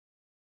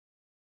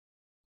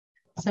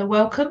So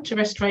welcome to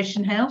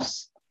Restoration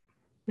House.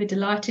 We're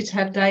delighted to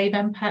have Dave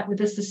and Pat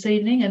with us this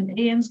evening, and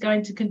Ian's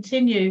going to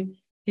continue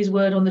his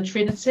word on the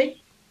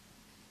Trinity.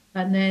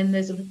 And then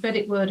there's a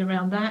prophetic word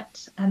around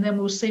that. And then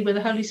we'll see where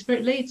the Holy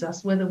Spirit leads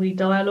us, whether we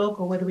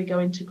dialogue or whether we go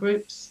into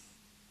groups.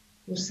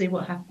 We'll see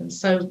what happens.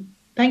 So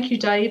thank you,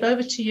 Dave.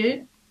 Over to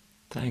you.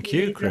 Thank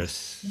you,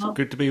 Chris.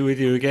 Good to be with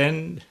you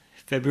again.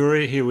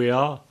 February, here we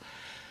are.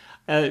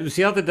 It was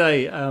the other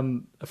day,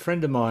 a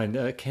friend of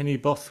mine, Kenny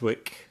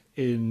Bothwick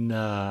in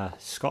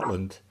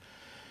Scotland,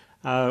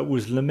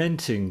 was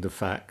lamenting the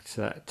fact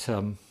that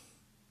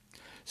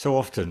so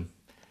often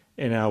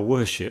in our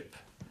worship,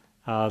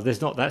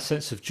 there's not that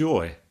sense of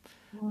joy.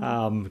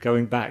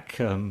 Going back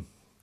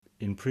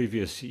in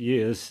previous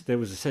years, there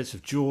was a sense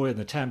of joy and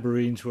the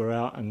tambourines were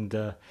out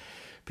and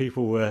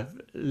people were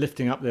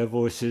lifting up their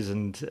voices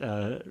and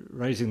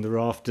raising the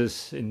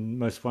rafters in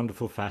most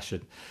wonderful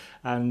fashion.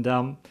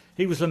 And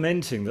he was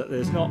lamenting that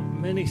there's not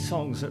many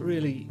songs that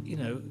really,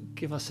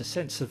 give us a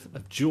sense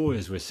of joy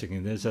as we're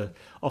singing. There's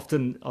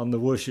often on the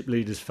worship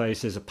leader's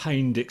face, there's a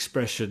pained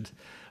expression,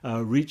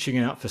 reaching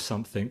out for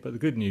something. But the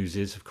good news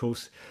is, of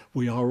course,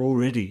 we are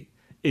already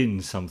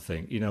in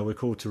something. We're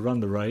called to run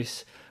the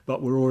race,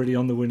 but we're already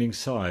on the winning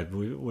side.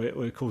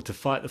 We're called to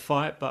fight the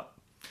fight, but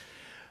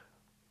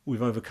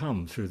we've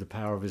overcome through the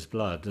power of his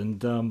blood.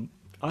 And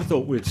I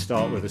thought we'd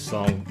start with a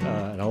song,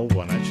 an old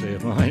one actually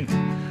of mine,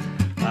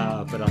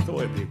 but I thought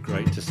it'd be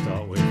great to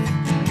start with.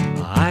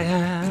 I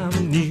am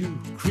a new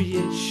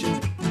creation,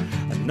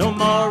 no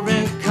more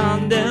in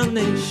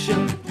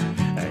condemnation.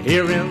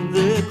 Here in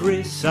the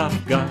grace of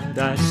God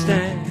I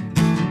stand.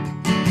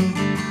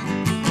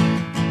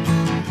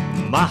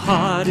 My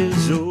heart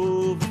is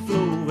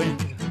overflowing,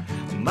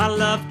 my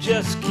love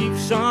just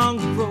keeps on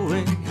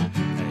growing.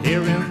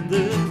 Here in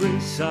the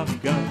grace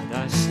of God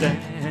I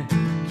stand,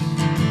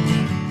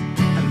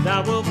 and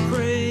I will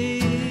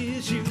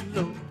praise you,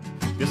 Lord.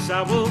 Yes,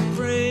 I will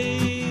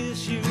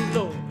praise you,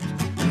 Lord,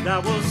 and I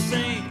will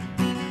sing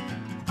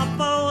of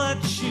all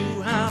that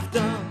you have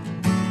done.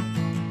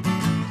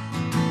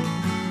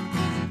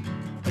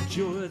 A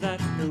joy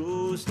that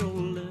knows no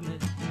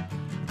limit,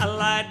 a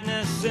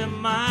lightness in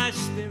my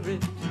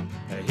spirit.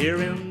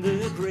 Here in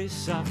the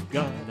grace of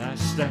God I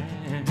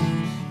stand.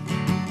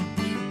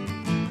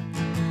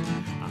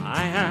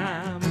 I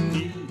am a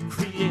new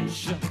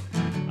creation,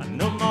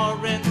 no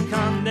more in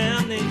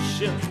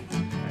condemnation.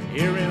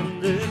 Here in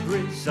the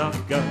grace of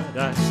God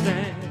I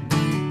stand.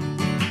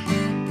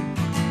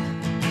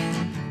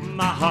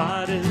 My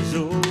heart is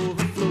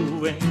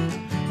overflowing,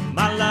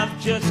 my love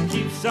just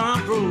keeps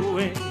on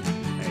growing.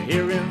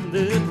 Here in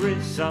the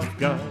grace of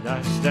God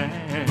I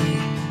stand.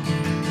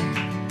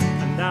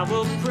 And I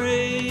will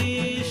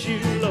praise you,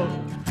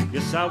 Lord.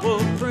 Yes, I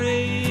will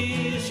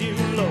praise you,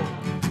 Lord.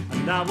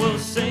 And I will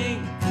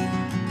sing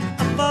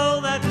of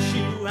all that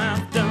you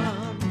have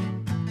done.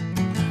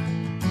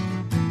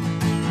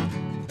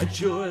 A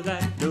joy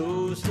that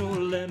knows no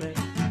limit,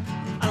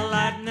 a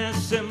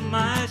lightness in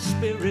my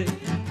spirit.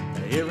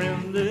 Here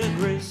in the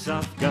grace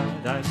of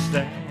God I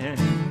stand.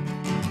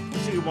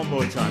 Let's sing it one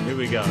more time, here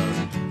we go.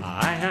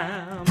 I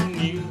am a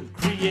new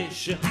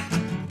creation,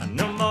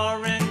 no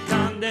more in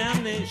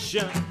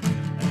condemnation.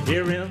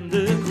 Here in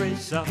the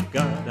grace of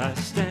God I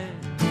stand.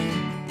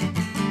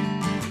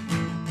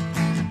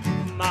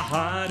 My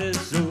heart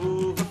is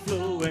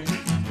overflowing,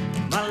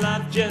 my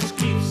life just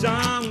keeps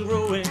on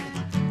growing.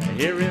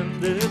 Here in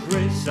the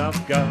grace of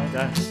God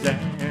I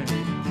stand.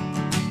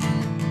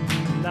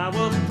 And I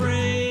will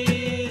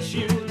praise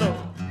you, Lord.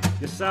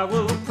 Yes, I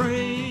will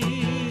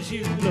praise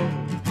you, Lord.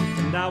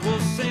 And I will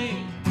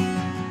sing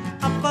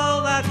of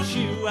all that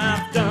you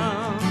have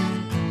done.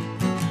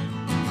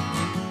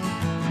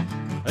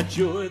 A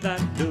joy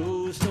that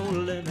knows no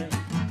limit,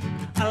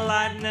 a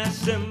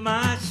lightness in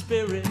my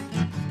spirit.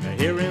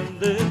 Here in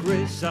the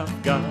grace of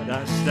God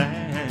I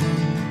stand.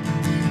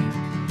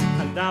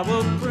 And I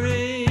will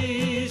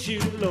praise you,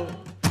 Lord.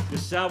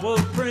 Yes, I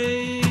will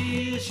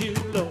praise you,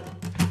 Lord.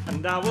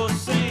 And I will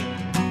sing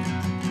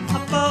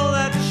of all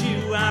that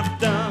you have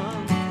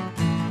done.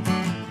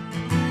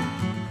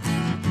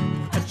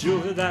 A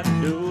joy that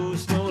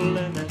knows no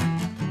limit,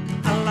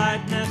 a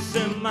lightness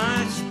in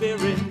my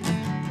spirit.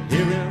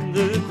 Here in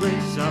the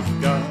grace of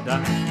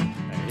God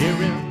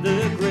here in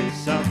the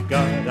grace of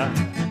God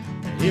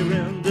here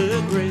in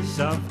the grace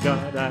of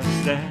God I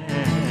stand.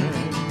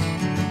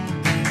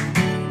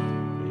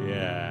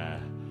 Yeah,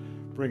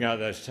 bring out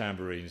those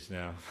tambourines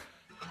now.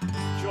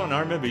 John, I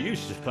remember you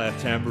used to play a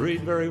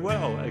tambourine very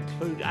well,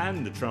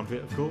 and the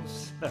trumpet, of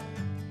course.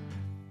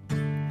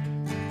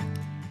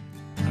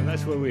 And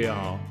that's where we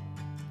are.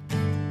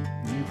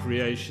 New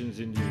creations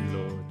in you,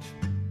 Lord.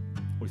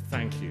 We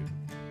thank you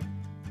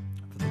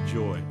for the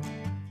joy,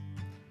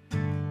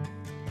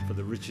 for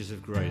the riches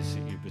of grace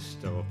that you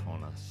bestow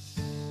upon us.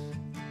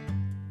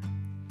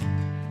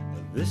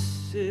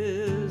 This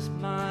is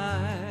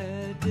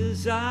my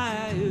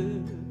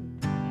desire,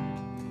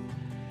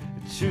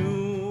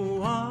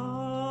 to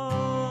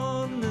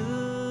honor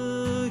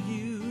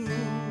you,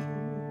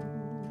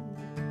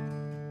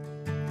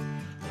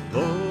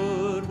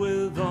 Lord,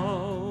 with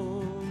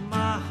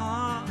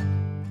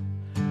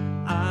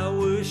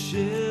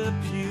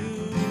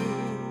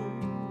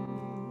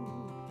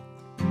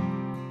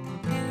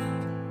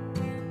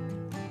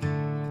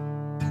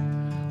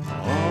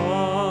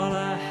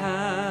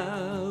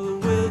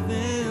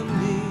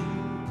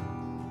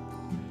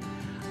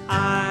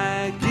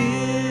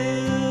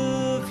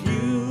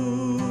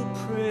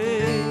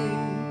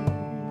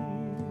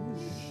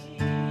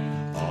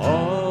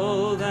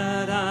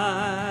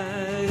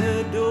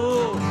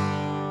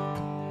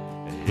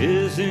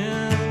is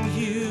in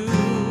you.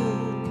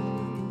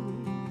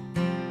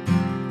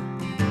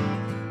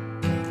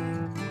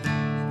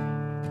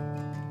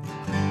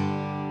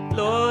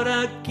 Lord,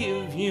 I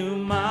give you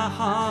my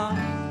heart,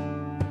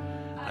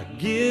 I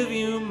give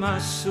you my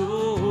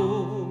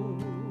soul.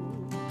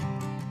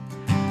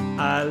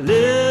 I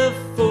live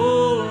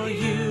for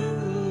you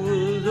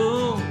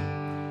alone.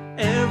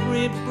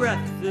 Every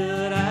breath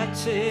that I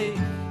take,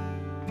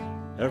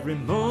 every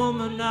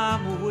moment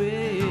I'm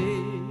awake,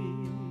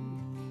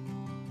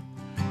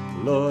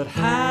 Lord,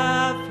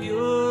 have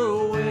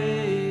your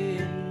way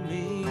in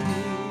me.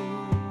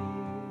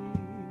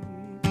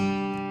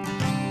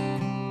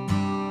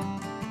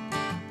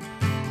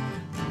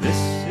 This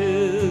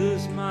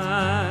is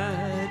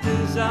my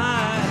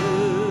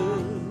desire,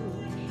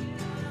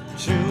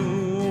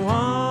 to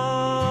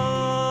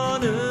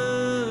honor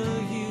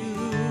you,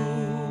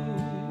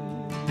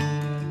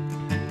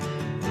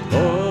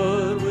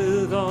 Lord,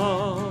 with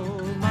all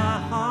my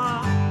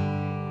heart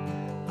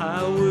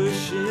I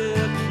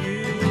worship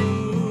you.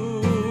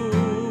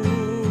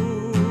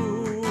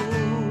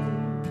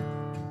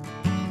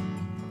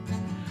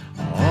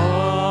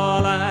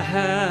 All I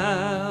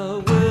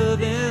have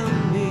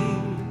within me,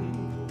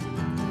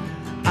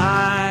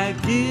 I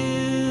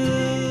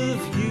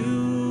give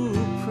you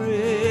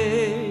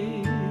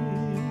praise.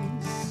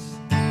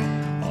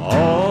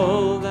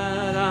 All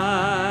that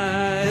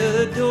I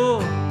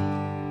adore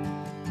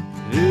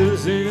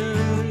is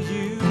in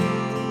you.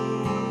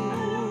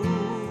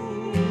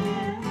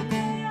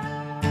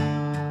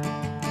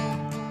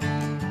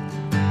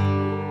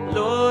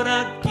 Lord,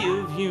 I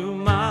give you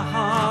my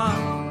heart,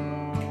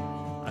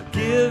 I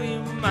give you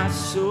my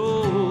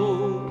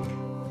soul.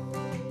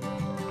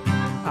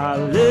 I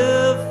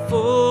live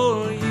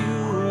for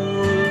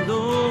you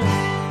alone.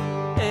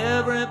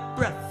 Every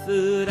breath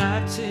that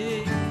I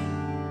take,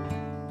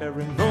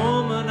 every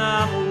moment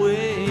I'm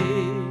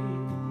awake,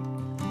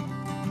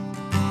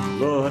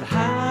 Lord,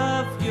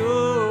 have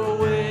your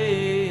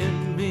way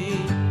in me.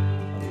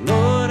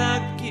 Lord,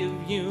 I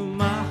give you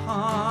my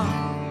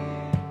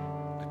heart,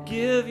 I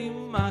give you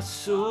my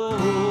soul.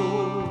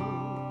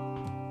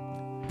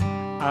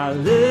 I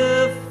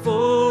live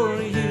for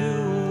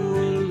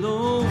you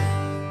alone.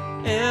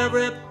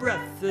 Every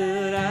breath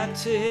that I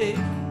take,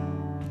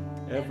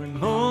 every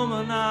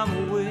moment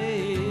I'm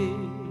awake,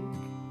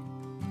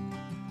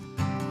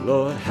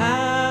 Lord,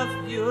 have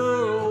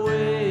your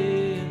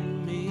way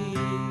in me.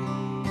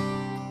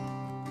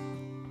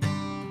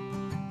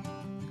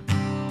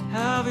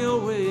 Have your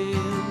way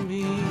in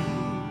me.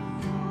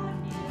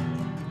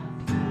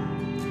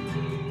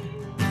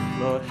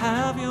 Lord,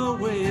 have your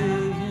way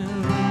in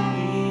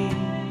me.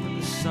 When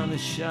the sun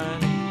is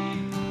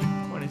shining,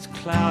 when it's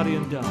cloudy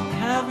and dark,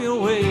 have your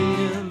way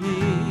in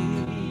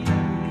me.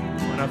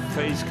 When I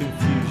face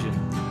confusion,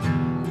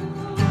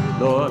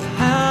 Lord,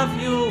 have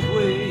your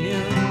way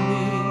in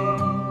me.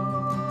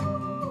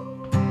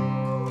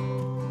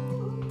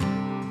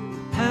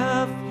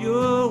 Have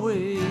your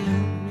way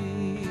in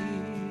me.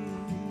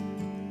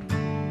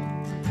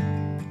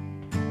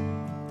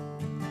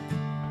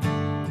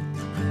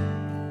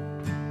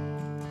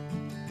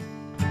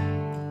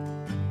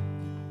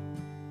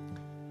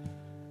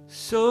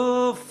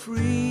 So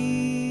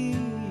freely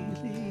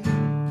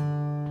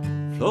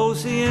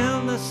flows the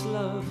endless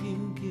love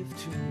you give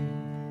to me.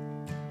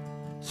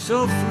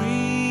 So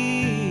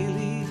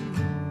freely,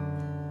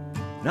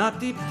 not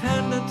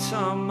dependent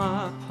on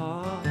my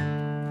part.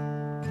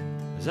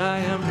 As I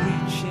am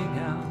reaching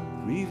out,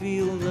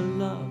 reveal the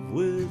love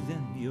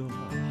within your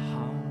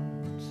heart.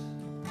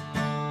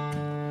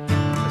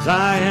 As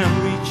I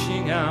am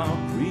reaching out,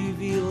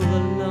 reveal the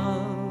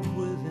love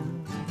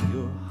within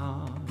your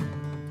heart.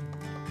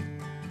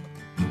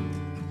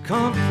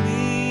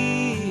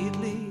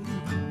 Completely,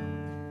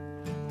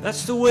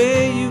 that's the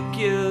way you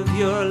give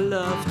your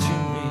love to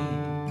me.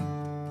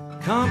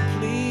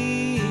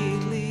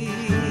 Completely,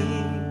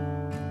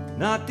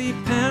 not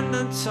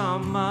dependent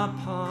on my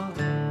part.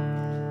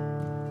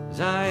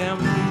 As I am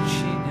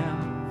reaching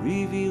out,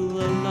 reveal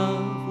the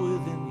love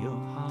within your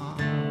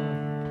heart.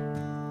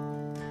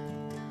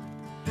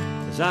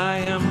 As I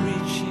am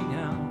reaching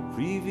out,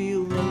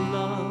 reveal the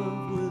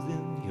love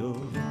within your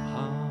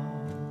heart.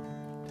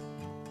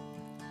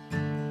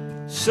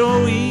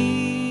 So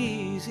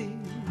easy,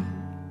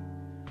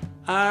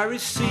 I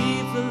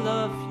receive the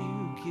love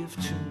you give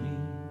to me.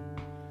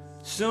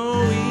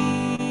 So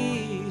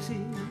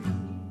easy,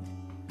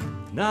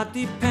 not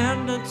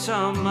dependent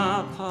on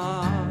my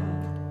part.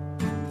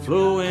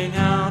 Flowing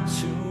out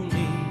to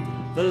me,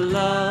 the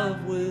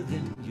love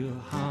within your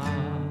heart.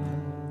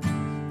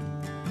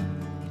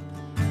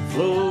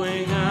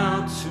 Flowing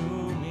out to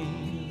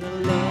me, the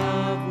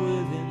love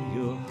within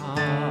your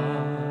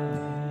heart.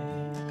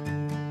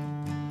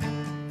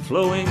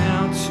 Flowing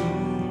out to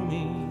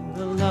me,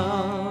 the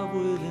love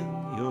within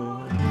your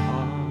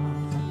heart.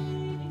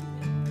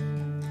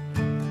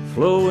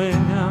 Flowing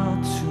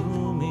out to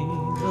me,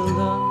 the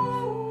love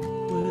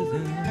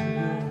within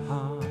your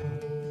heart.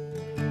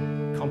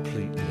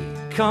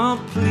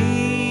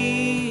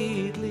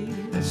 Completely,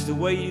 that's the the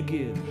way you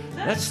give.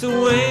 That's the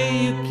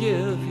way you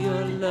give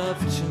your love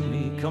to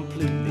me,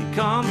 completely,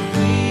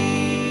 completely.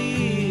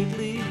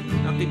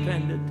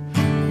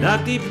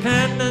 Not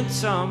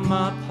dependent on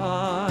my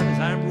part as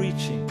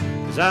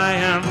I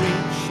am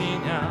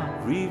reaching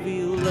out.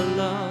 Reveal the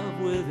love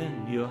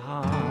within your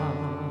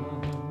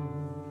heart.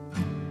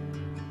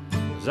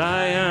 As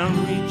I am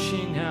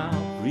reaching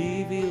out,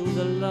 reveal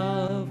the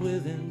love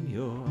within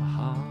your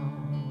heart.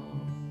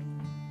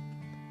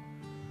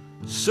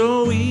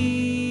 So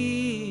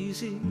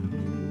easy,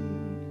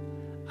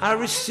 I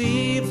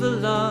receive the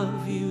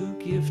love you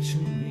give to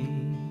me.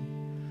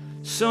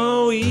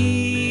 So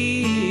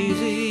easy,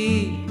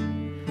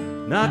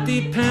 not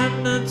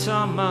dependent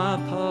on my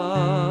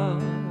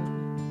part,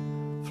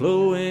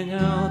 flowing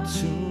out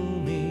to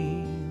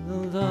me, the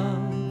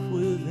love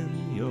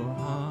within your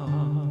heart.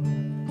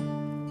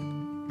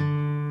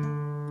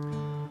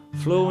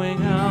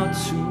 Flowing out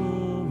to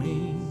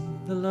me,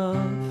 the love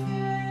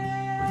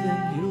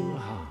within your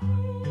heart.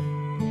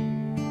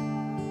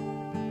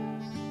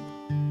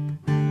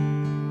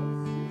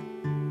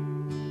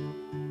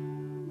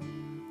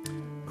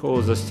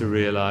 Calls us to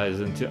realize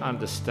and to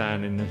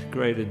understand in a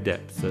greater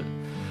depth that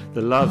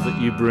the love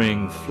that you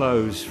bring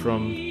flows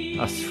from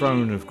a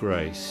throne of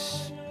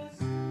grace.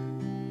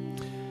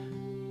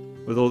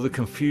 With all the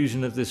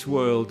confusion of this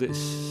world, it's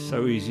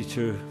so easy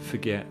to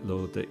forget,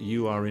 Lord, that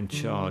you are in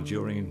charge,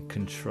 you're in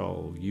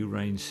control, you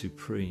reign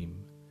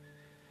supreme.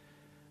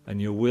 And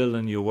your will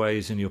and your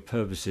ways and your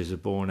purposes are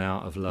born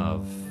out of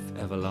love,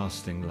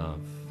 everlasting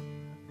love.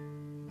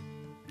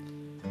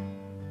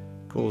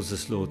 Calls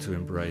us, Lord, to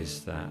embrace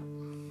that.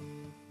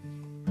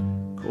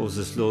 Calls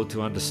us, Lord,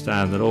 to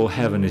understand that all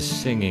heaven is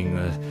singing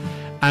the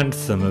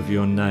anthem of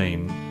your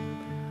name.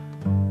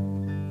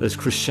 There's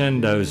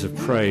crescendos of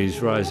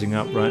praise rising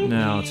up right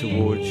now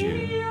towards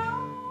you.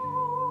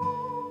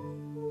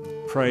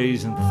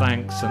 Praise and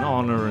thanks and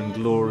honor and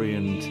glory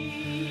and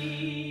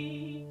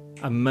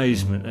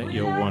amazement at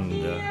your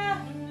wonder.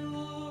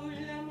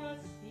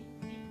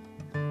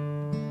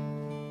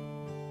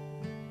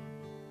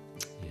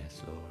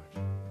 Yes, Lord.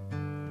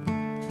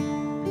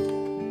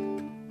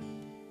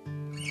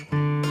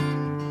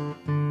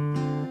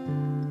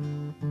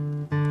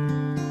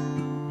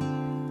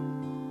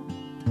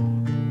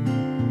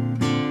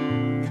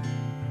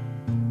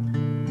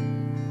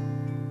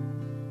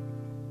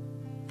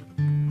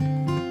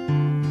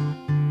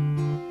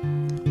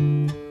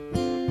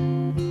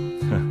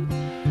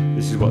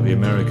 This is what the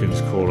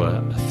Americans call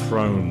a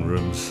throne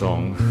room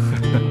song.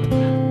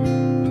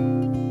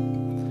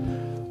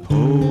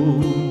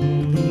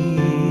 Holy,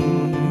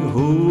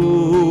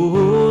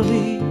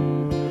 holy,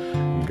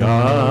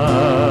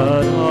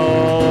 God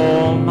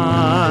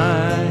Almighty,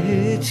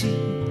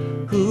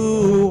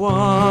 who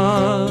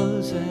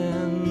was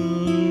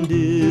and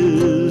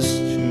is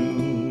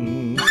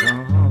to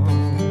come.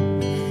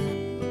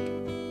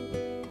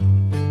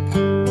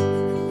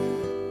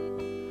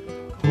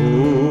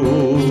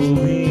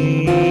 Holy,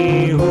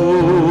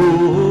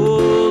 holy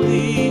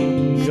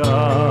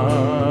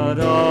God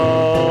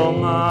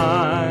Almighty,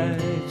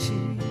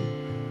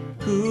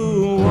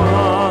 who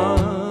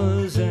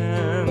was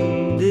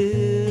and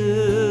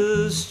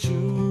is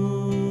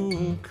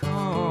to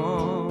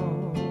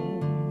come.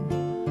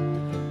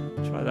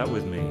 Try that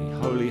with me.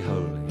 Holy,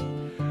 holy.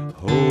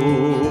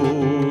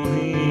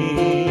 Holy,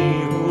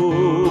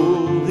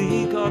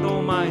 holy God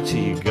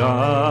Almighty,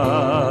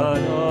 God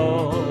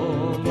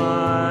Almighty,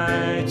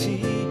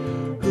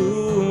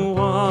 who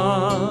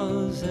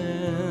was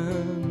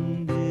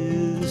and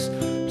is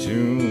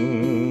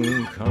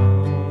to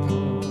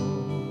come.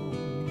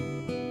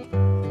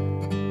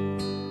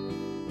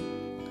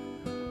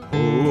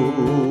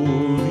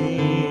 Holy,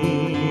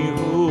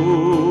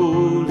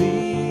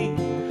 holy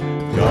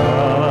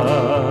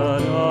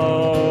God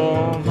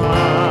Almighty,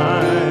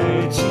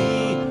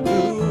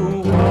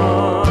 who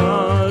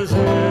was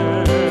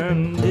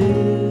and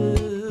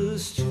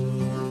is to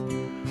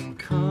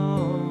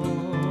come.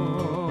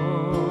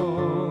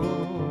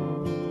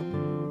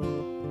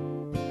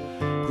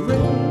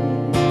 Great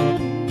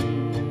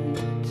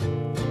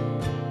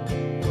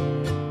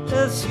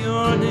is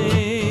your name.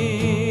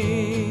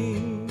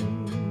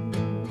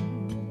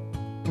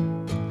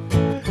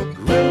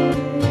 Great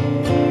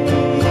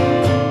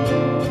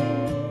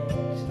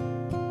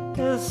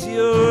is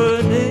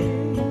your name.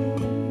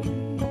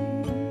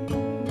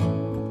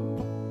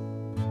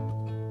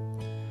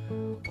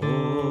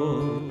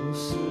 All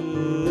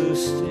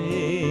sustaining,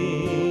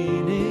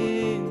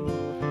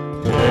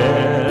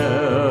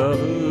 never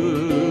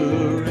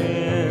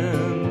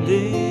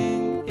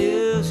ending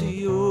is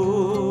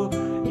your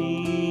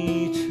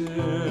eternal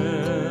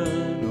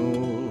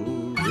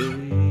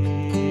reign.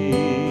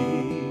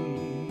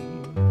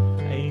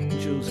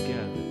 Angels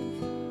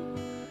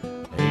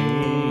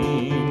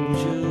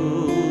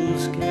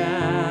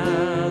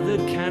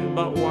gathered, can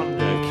but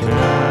wonder,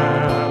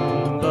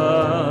 can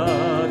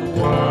but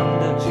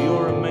wonder at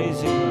your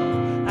amazing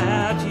love,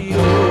 at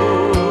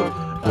your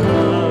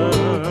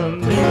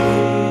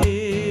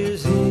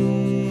amazing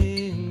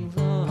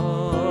love.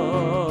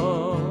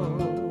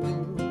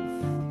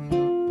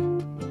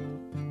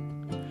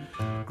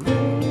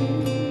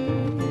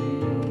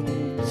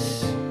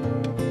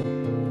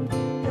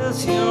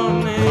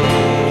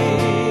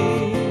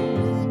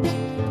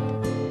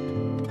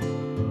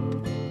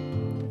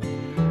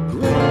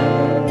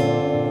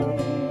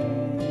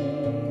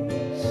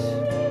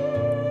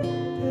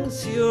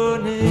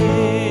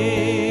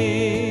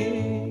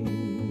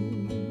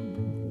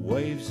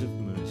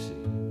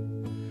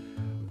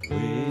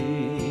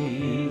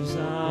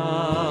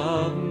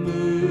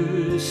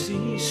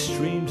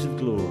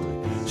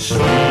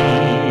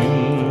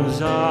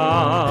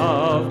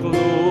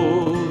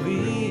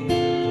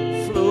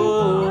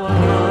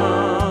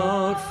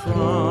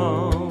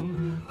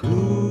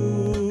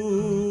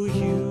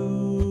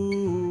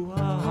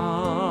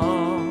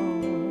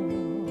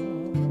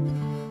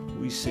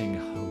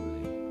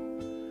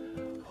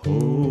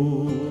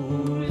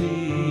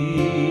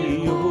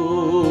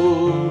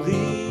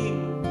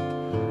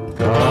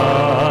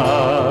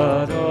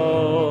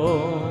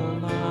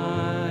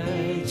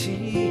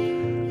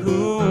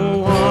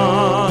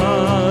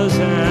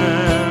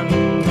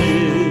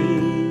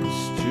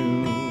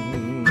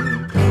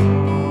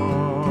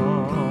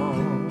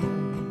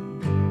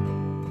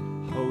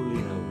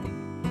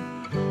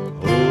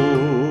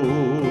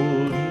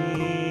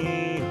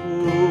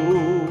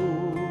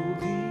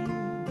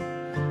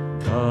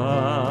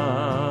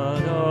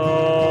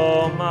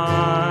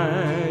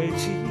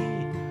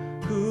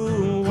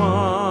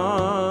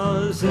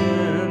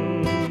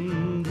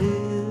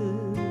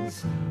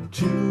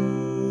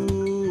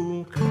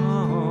 to come.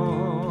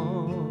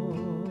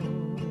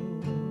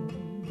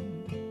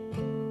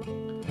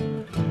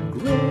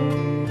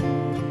 Great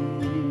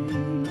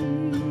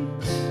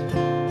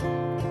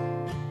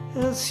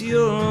is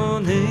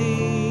your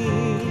name.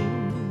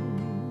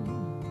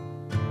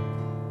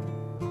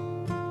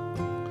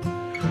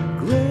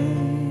 Great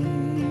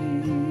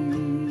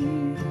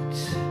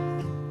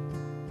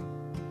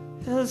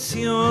is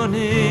your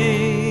name.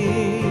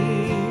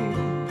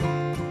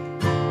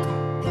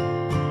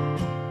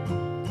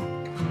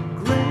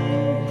 Great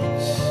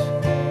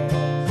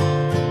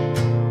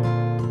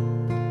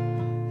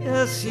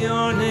is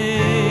your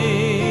name.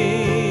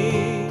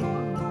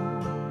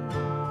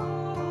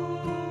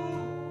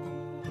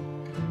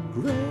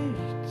 Great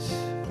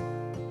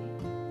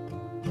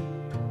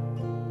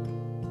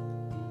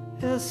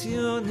is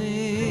your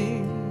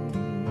name.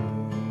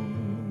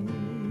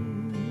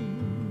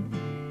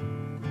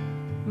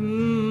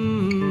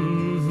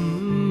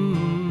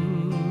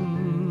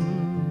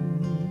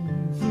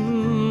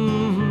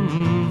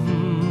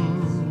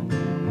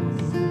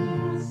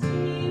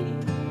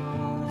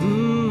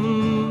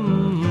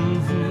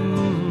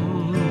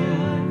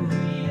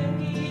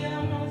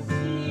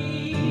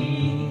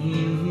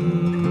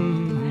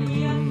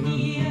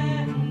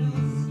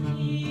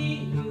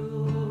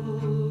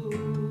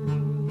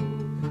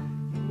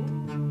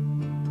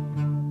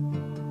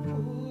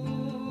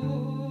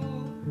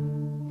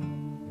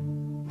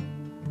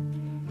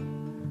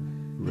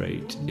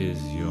 Great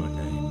is your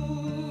name.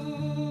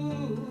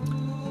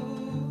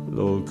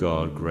 Lord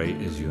God,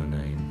 great is your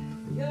name.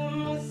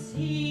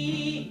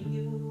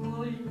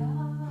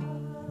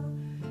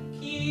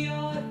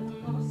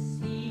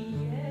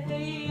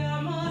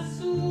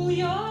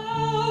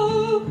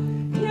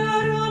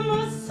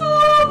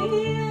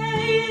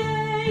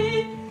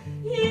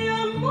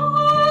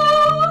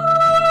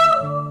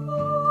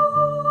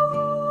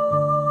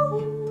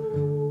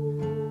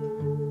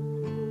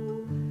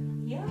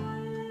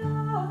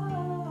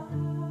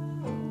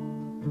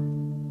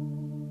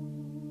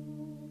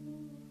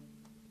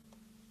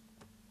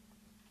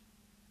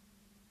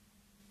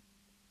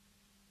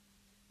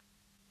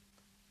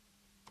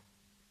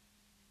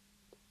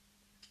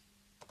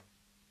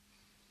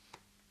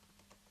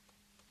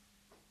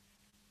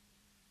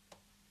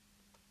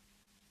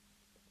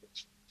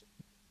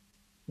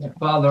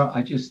 Father,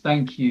 I just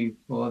thank you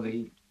for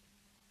the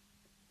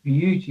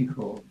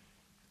beautiful,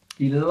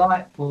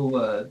 delightful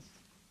words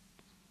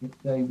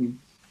that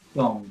David's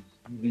songs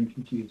have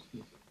introduced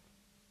us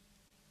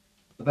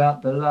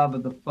about the love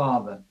of the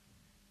Father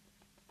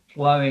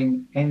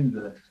flowing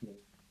endlessly.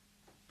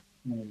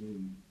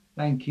 Hallelujah.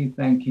 Thank you,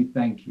 thank you,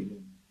 thank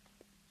you.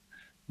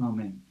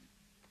 Amen.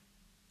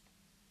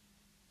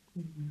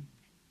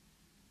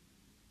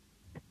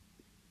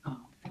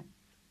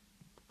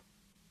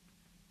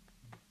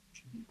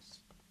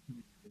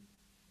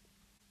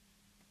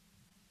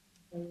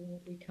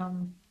 We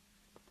come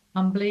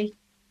humbly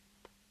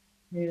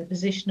in a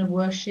position of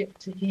worship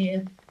to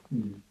hear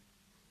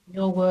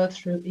your word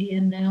through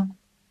Ian now.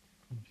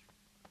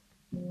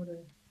 Lord,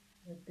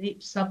 a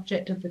deep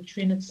subject of the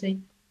Trinity.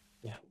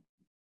 Yeah.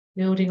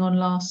 Building on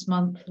last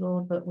month,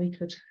 Lord, that we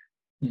could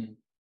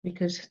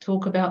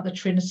talk about the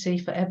Trinity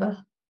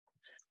forever.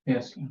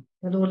 Yes.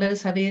 But Lord, let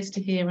us have ears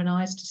to hear and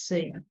eyes to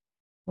see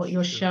what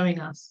you're showing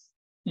us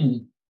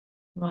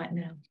right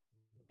now.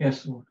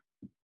 Yes, Lord.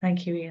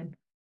 Thank you, Ian.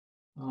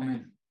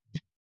 Amen.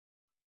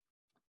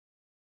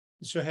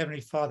 So, Heavenly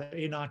Father,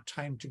 in our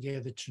time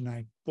together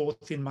tonight,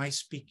 both in my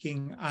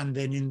speaking and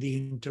then in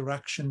the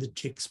interaction that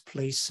takes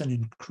place and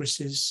in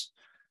Chris's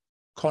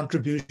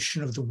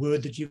contribution of the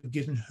word that you've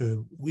given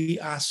her, we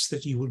ask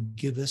that you would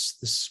give us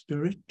the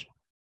spirit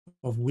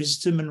of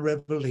wisdom and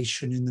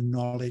revelation in the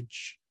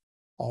knowledge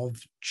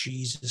of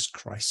Jesus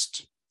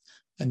Christ,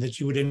 and that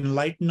you would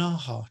enlighten our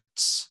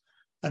hearts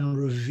and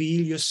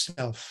reveal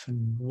yourself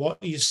and what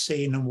you're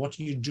saying and what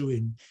you're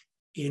doing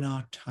in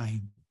our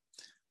time.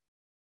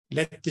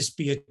 Let this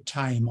be a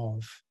time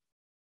of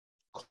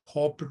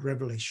corporate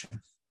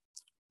revelation,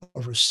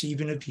 of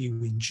receiving of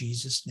you in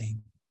Jesus'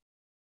 name.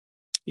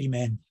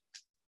 Amen.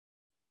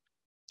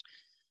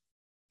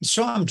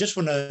 So I'm just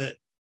want to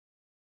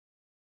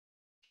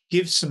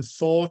give some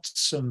thoughts,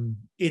 some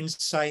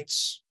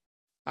insights.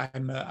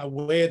 I'm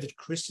aware that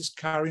Chris is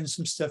carrying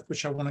some stuff,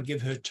 which I want to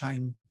give her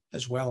time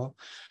as well.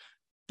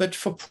 But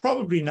for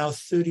probably now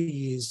 30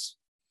 years,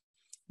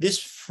 this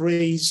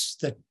phrase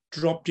that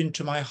dropped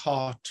into my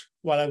heart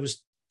while I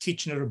was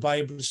teaching at a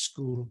Bible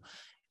school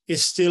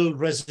is still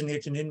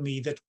resonating in me,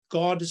 that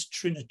God's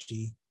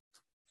Trinity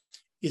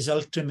is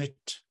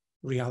ultimate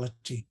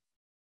reality.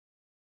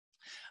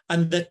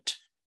 And that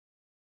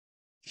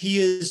he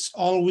has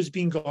always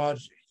been God.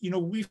 You know,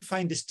 we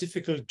find this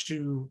difficult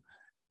to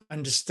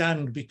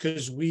understand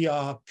because we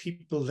are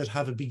people that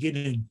have a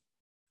beginning.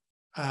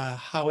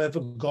 However,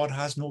 God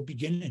has no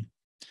beginning.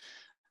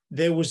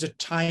 There was a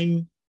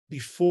time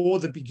before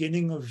the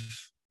beginning of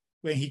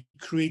when he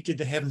created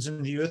the heavens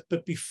and the earth,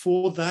 but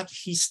before that,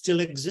 he still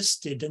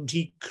existed, and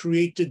he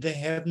created the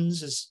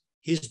heavens as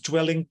his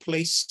dwelling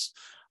place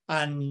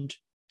and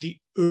the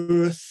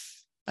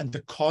earth and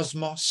the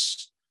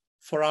cosmos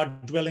for our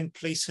dwelling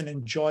place and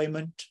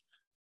enjoyment.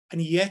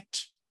 And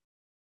yet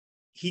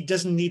he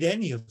doesn't need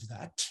any of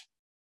that.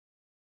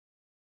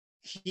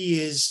 He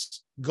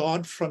is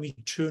God from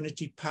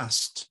eternity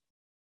past.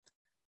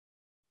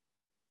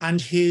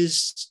 And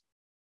his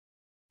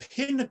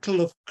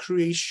pinnacle of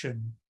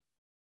creation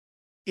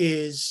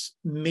is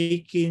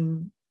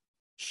making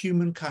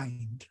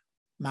humankind,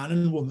 man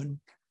and woman,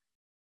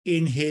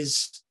 in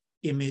his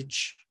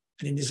image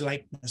and in his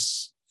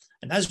likeness.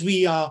 And as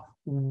we are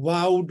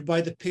wowed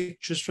by the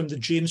pictures from the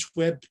James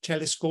Webb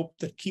Telescope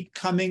that keep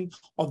coming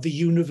of the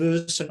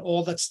universe and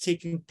all that's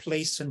taking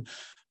place, and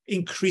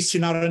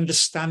increasing our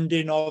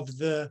understanding of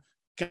the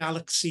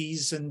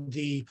galaxies and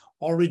the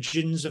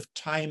origins of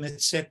time,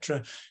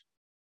 etc.,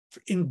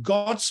 in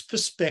God's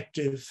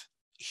perspective,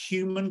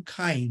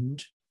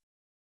 humankind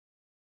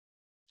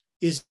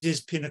is his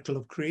pinnacle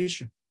of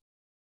creation,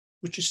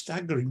 which is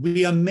staggering.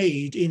 We are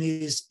made in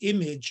his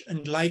image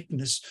and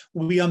likeness.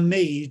 We are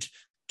made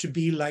to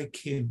be like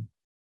him.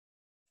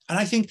 And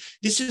I think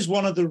this is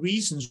one of the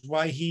reasons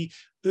why he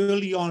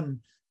early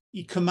on,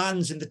 he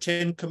commands in the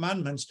 10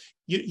 Commandments,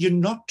 you're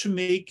not to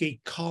make a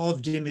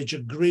carved image, a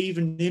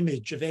graven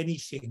image of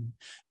anything,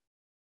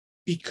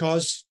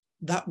 because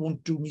that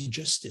won't do me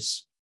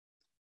justice.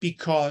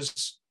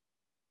 Because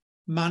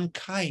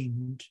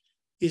mankind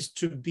is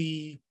to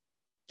be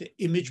the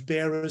image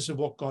bearers of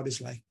what God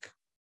is like.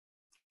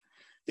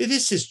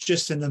 This is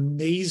just an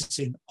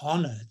amazing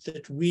honor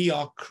that we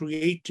are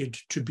created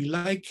to be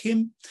like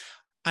him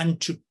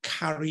and to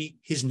carry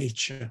his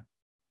nature.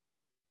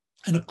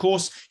 And of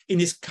course, in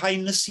his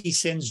kindness, he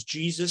sends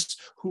Jesus,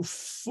 who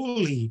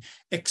fully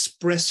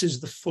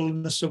expresses the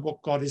fullness of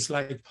what God is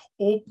like,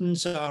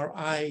 opens our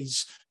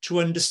eyes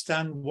to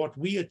understand what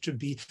we are to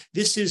be.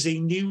 This is a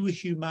new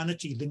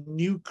humanity, the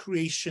new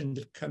creation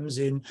that comes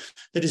in,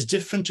 that is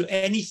different to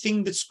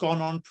anything that's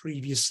gone on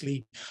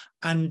previously.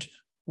 And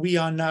we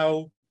are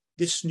now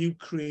this new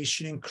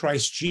creation in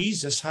Christ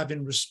Jesus,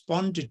 having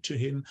responded to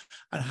him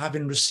and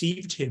having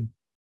received him.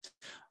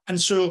 And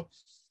so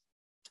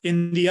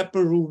in the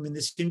upper room, in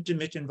this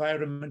intimate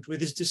environment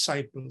with his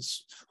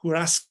disciples who are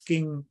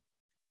asking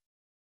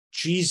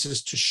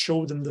Jesus to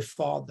show them the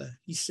Father,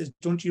 he says,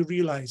 don't you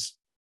realize,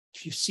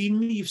 if you've seen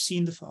me, you've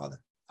seen the Father.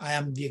 I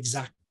am the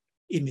exact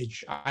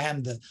image. I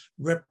am the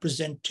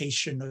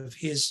representation of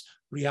his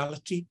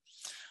reality.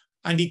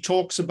 And he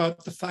talks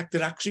about the fact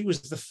that actually it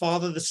was the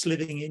Father that's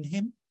living in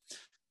him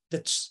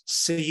that's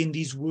saying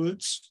these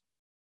words.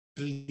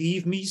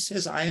 Believe me, he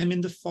says, I am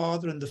in the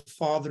Father and the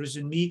Father is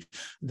in me.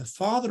 And the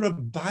Father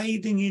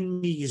abiding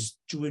in me is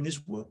doing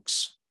his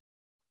works.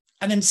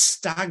 And then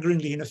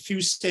staggeringly, in a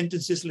few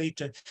sentences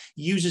later,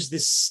 uses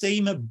this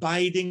same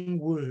abiding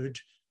word,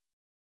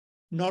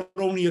 not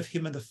only of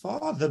him and the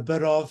Father,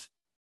 but of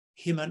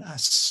him and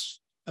us.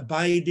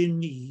 Abide in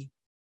me,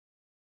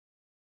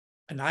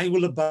 and I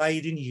will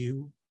abide in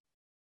you.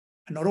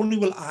 And not only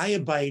will I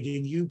abide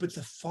in you, but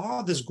the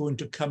Father's going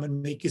to come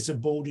and make his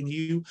abode in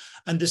you.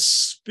 And the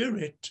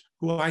Spirit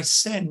who I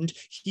send,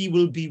 he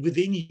will be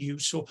within you.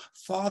 So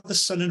Father,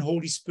 Son, and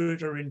Holy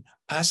Spirit are in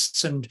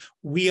us, and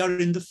we are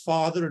in the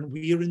Father, and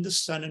we are in the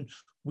Son, and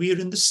we are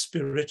in the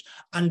Spirit.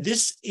 And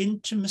this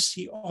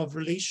intimacy of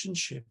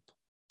relationship,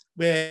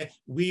 where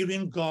we're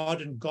in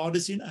God and God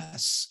is in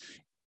us,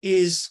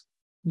 is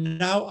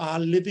now our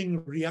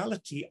living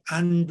reality.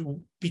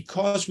 And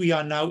because we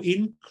are now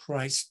in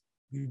Christ,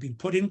 we've been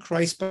put in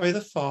Christ by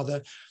the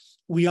Father,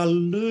 we are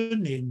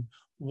learning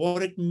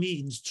what it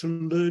means to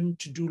learn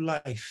to do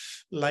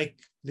life like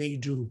they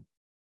do.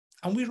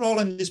 And we're all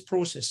in this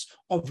process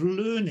of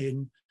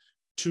learning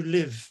to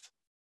live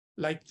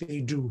like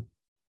they do.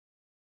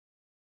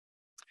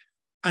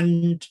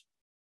 And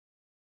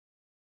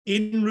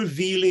in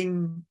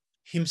revealing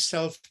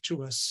himself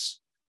to us,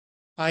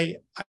 I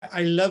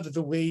love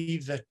the way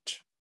that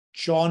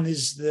John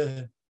is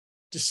the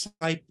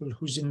disciple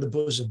who's in the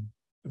bosom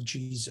of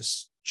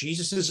Jesus.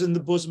 Jesus is in the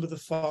bosom of the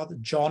Father.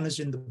 John is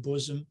in the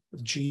bosom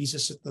of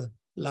Jesus at the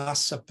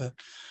Last Supper.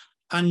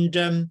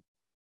 And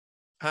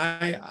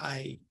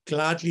I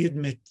gladly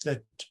admit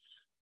that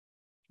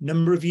a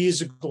number of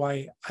years ago,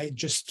 I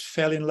just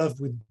fell in love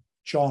with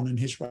John and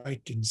his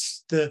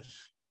writings, the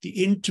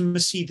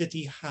intimacy that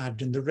he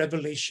had and the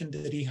revelation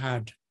that he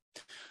had.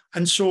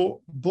 And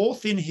so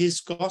both in his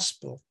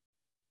gospel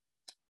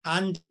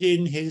and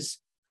in his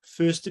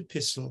first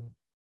epistle,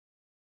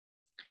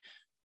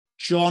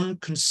 John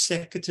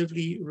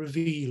consecutively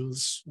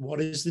reveals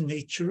what is the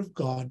nature of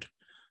God.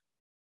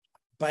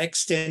 By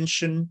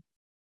extension,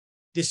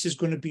 this is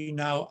going to be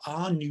now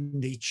our new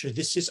nature.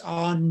 This is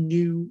our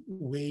new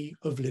way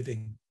of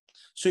living.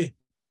 So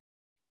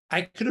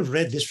I could have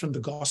read this from the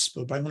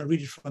gospel, but I'm going to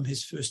read it from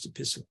his first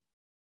epistle.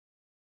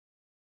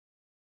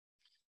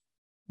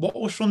 What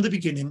was from the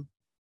beginning,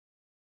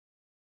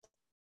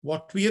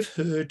 what we have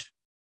heard,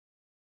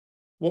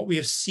 what we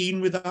have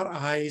seen with our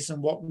eyes,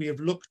 and what we have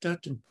looked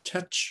at and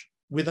touched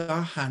with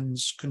our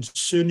hands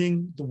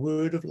concerning the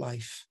word of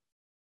life.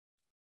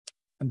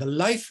 And the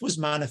life was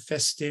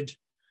manifested,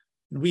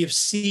 And we have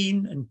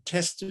seen and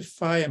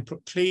testify and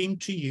proclaim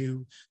to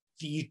you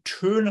the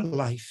eternal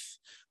life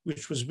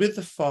which was with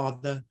the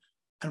Father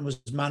and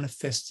was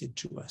manifested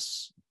to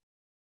us.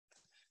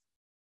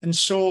 And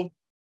so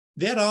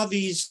there are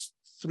these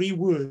three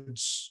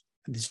words,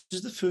 and this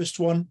is the first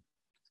one,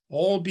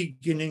 all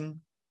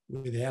beginning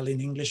with L in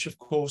English, of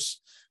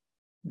course,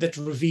 that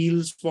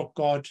reveals what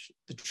God,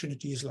 the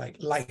Trinity, is like,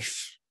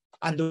 life.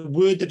 And the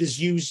word that is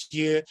used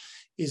here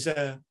is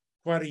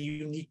quite a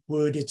unique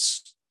word.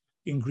 It's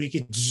in Greek,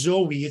 it's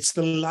Zoe. It's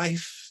the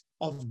life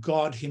of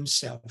God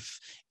himself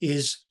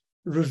is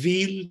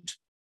revealed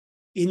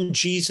in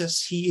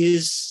Jesus. He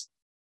is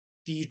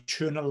the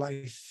eternal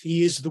life.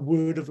 He is the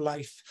word of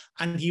life.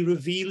 And he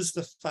reveals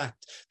the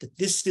fact that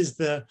this is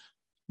the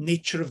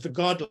nature of the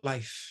God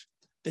life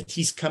that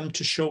he's come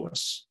to show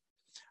us.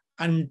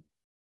 And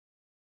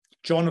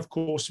John, of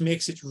course,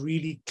 makes it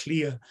really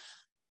clear.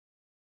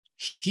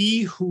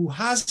 He who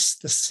has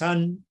the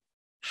Son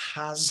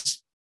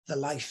has the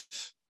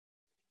life.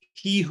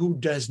 He who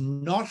does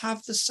not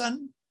have the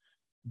Son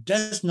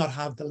does not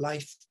have the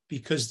life,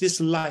 because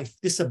this life,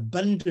 this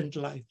abundant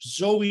life,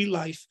 Zoe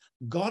life,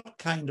 God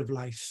kind of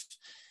life,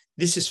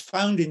 this is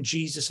found in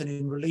Jesus and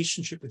in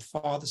relationship with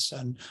Father,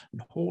 Son,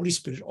 and Holy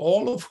Spirit,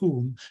 all of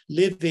whom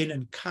live in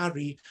and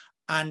carry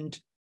and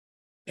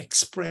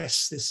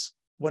express this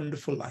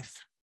wonderful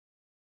life.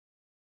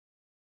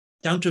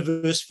 Down to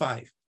verse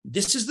 5.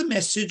 This is the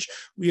message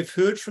we have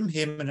heard from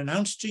him and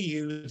announced to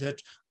you,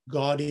 that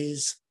God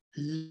is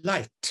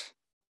light,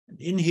 and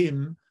in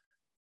him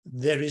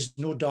there is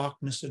no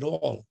darkness at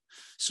all.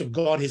 So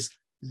God is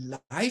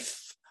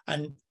life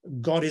and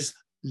God is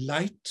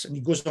light. And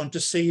he goes on to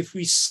say, if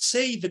we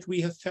say that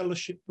we have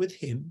fellowship with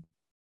him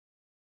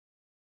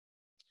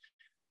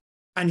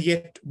and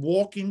yet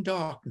walk in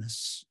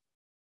darkness,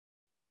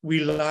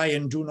 we lie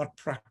and do not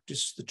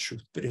practice the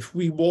truth. But if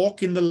we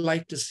walk in the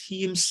light as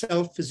he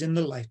himself is in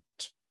the light,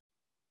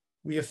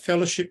 we have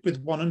fellowship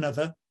with one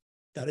another.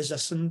 That is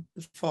us and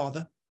the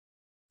Father,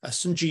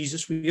 us and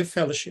Jesus, we have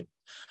fellowship.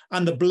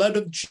 And the blood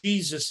of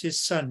Jesus,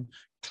 his Son,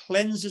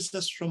 cleanses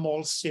us from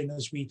all sin.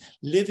 As we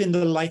live in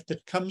the light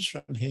that comes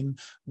from him,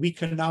 we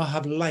can now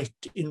have light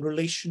in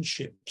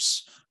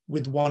relationships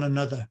with one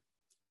another.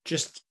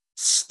 Just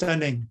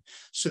stunning,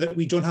 so that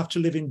we don't have to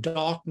live in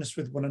darkness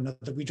with one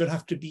another. We don't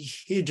have to be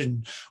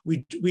hidden.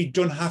 We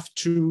don't have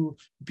to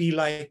be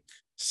like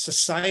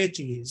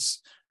society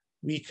is.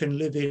 We can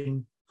live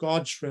in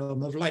God's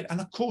realm of light. And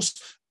of course,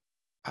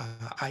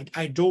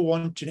 I don't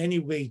want in any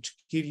way to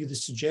give you the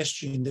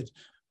suggestion that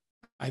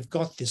I've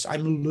got this.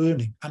 I'm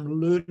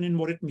learning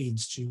what it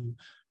means to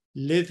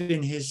live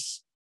in his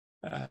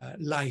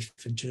life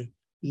and to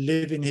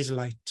live in his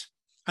light.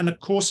 And of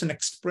course, an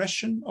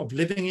expression of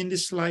living in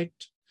this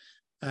light,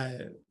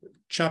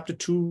 chapter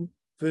 2,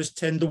 verse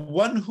 10, the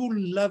one who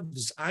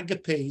loves,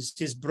 agapes,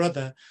 his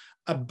brother,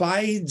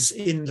 abides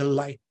in the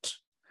light,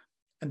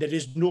 and there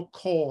is no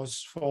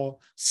cause for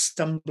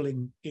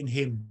stumbling in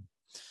him.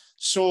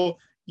 So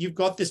you've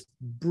got this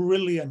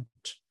brilliant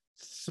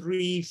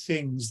three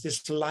things,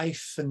 this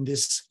life and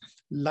this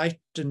light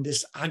and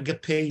this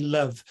agape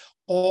love,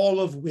 all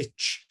of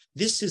which,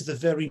 this is the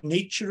very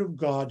nature of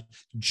God,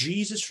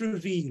 Jesus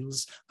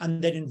reveals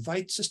and then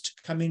invites us to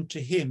come into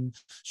him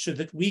so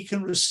that we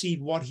can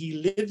receive what he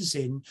lives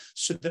in,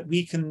 so that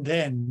we can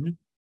then,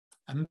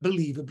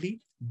 unbelievably,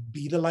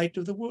 be the light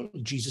of the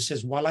world. Jesus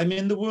says, while I'm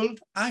in the world,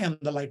 I am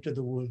the light of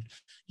the world.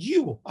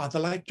 You are the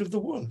light of the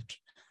world.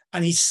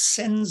 And he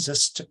sends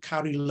us to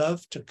carry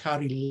love, to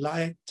carry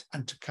light,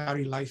 and to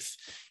carry life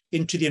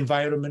into the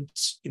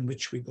environments in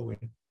which we go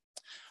in.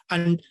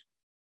 And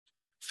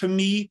for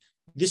me,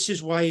 this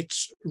is why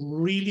it's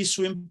really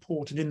so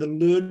important in the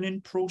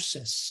learning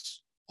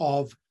process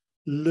of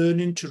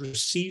learning to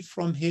receive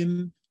from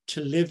him,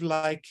 to live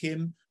like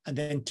him, and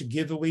then to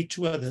give away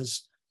to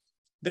others,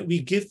 that we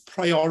give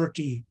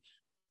priority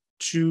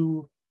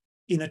to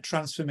inner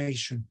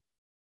transformation,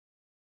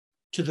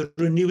 to the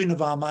renewing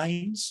of our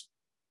minds,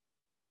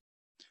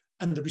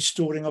 and the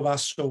restoring of our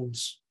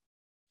souls.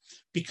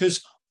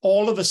 Because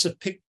all of us have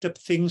picked up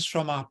things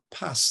from our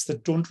past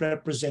that don't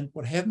represent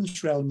what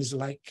heaven's realm is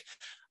like.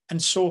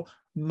 And so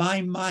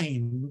my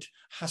mind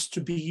has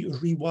to be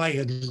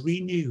rewired,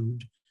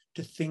 renewed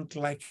to think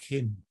like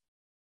him.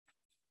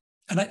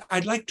 And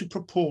I'd like to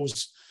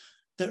propose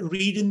that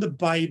reading the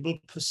Bible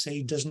per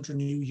se doesn't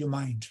renew your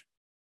mind.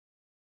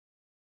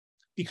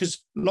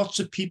 Because lots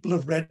of people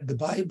have read the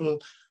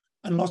Bible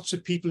and lots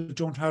of people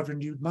don't have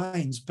renewed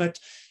minds, but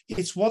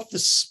it's what the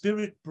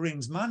Spirit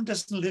brings. Man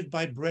doesn't live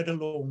by bread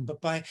alone, but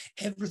by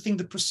everything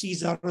that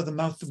proceeds out of the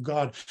mouth of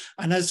God.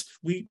 And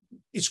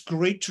it's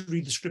great to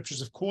read the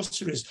scriptures, of course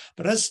there is,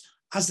 but as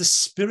the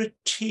Spirit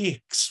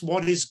takes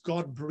what is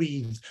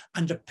God-breathed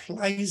and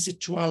applies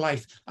it to our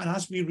life, and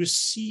as we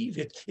receive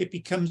it, it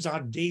becomes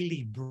our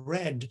daily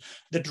bread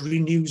that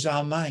renews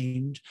our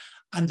mind,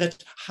 and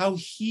that how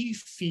he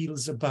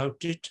feels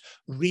about it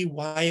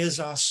rewires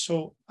our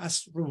soul,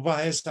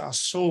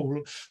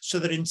 so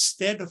that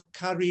instead of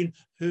carrying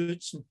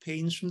hurts and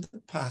pains from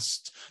the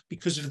past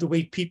because of the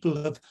way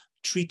people have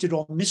treated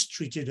or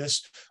mistreated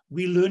us,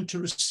 we learn to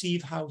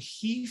receive how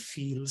he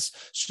feels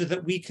so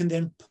that we can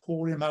then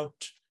pour him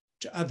out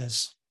to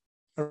others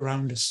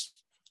around us.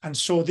 And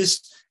so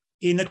this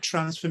inner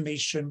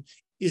transformation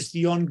is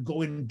the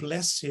ongoing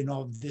blessing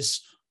of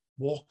this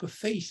walk of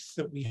faith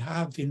that we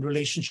have in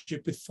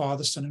relationship with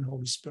Father, Son, and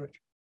Holy Spirit.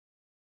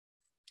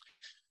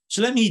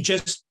 So let me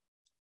just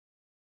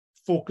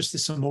focus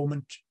this a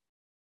moment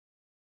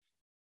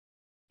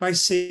by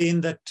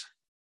saying that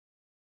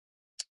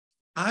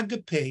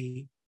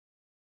agape,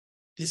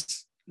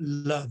 this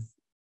love,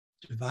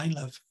 divine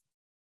love,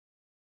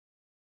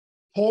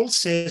 Paul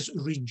says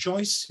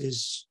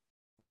rejoices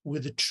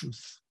with the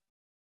truth.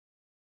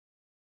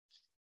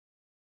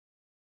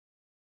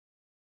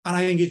 And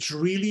I think it's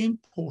really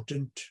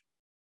important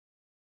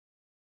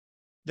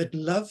that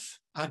love,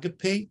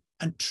 agape,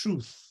 and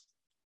truth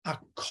are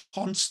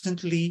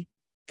constantly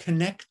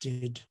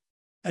connected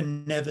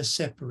and never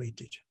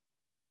separated.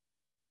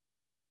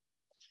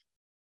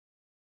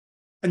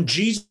 And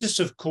Jesus,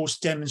 of course,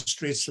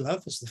 demonstrates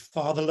love as the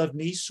Father loved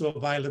me, so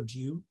have I loved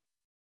you.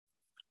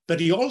 But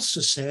he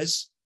also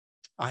says,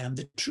 I am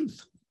the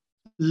truth.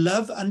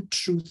 Love and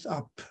truth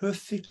are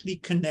perfectly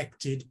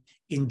connected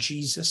in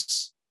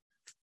Jesus.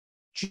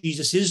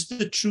 Jesus is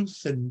the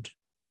truth, and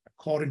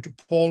according to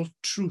Paul,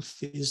 truth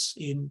is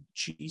in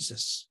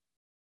Jesus.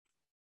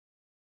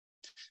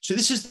 So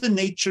this is the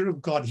nature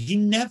of God. He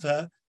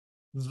never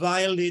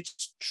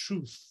violates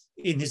truth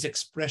in his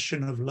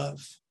expression of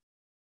love,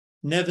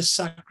 never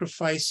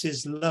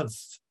sacrifices love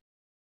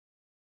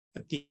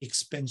at the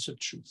expense of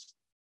truth.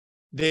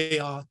 They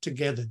are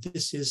together.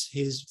 This is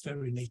his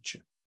very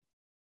nature.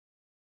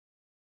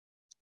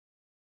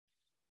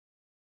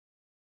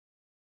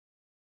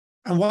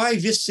 And why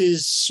this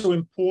is so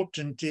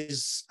important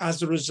is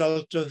as a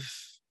result of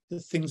the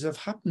things that have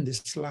happened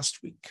this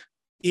last week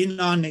in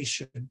our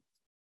nation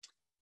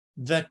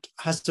that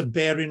has a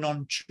bearing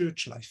on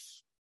church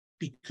life.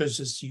 Because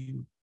as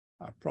you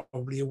are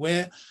probably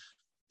aware,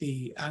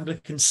 the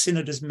Anglican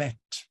Synod has met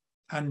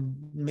and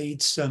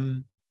made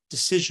some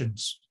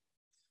decisions,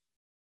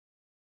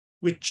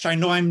 which I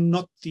know I'm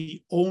not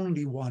the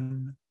only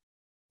one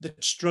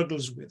that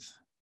struggles with.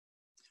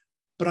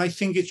 But I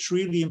think it's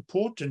really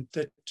important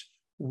that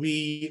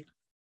we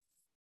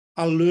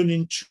are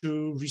learning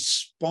to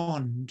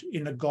respond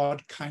in a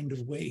God kind of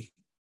way,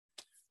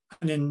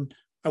 and in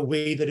a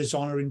way that is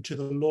honoring to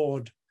the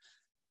Lord.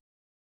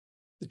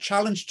 The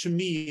challenge to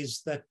me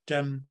is that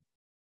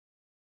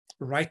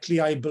rightly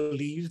I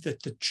believe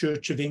that the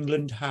Church of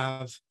England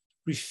have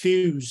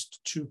refused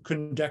to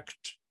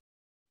conduct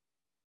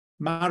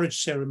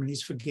marriage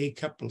ceremonies for gay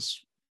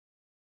couples,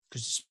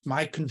 because it's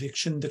my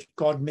conviction that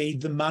God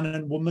made them man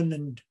and woman,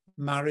 and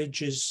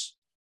marriage is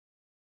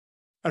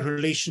a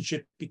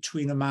relationship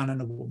between a man and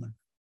a woman.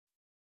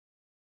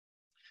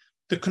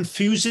 The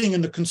confusing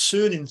and the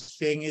concerning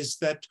thing is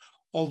that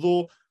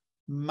although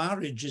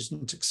marriage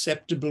isn't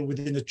acceptable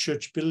within a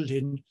church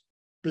building,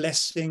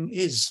 blessing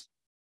is.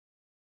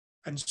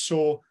 And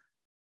so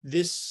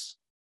this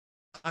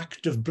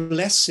act of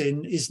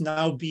blessing is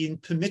now being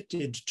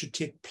permitted to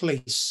take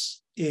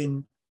place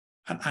in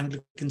an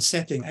Anglican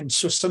setting. And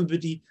so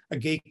somebody, a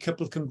gay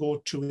couple, can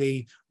go to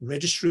a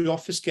registry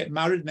office, get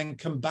married, and then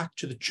come back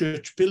to the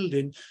church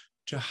building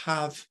to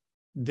have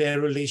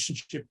their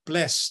relationship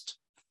blessed.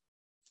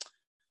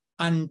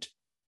 And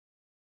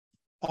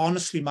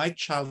honestly, my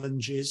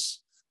challenge is,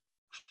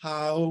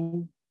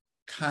 how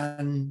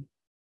can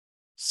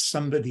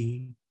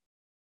somebody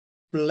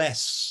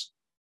bless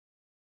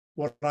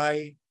what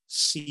I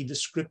see the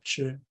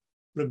scripture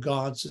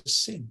regards as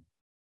sin?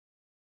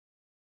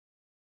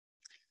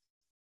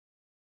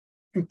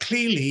 And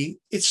clearly,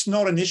 it's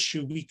not an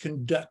issue we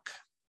can duck.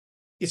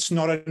 It's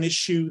not an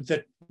issue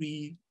that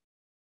we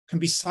can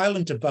be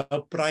silent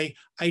about, but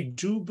I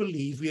do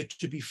believe we are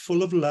to be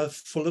full of love,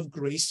 full of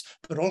grace,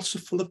 but also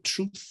full of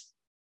truth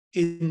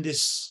in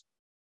this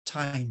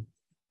time.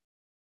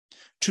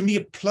 To me,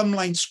 a plumb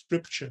line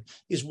scripture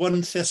is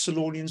 1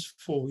 Thessalonians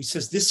 4. He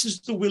says, this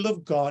is the will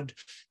of God,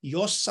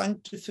 your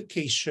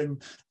sanctification,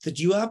 that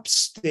you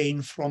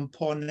abstain from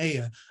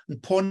porneia.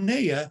 And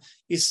porneia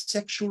is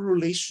sexual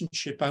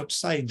relationship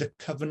outside the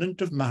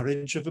covenant of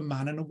marriage of a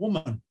man and a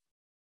woman.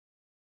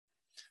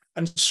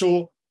 And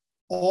so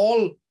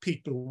all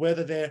people,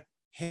 whether they're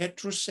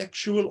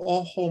heterosexual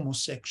or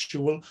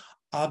homosexual,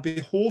 are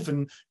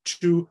behoven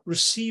to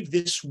receive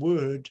this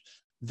word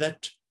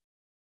that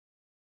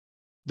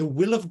the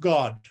will of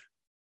God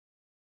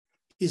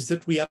is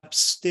that we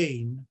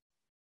abstain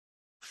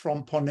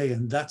from porneia,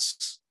 and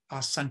that's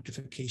our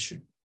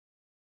sanctification.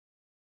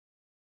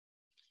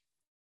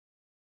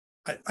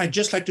 I'd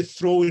just like to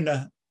throw in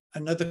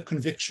another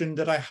conviction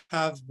that I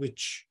have,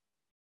 which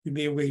we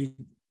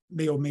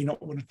may or may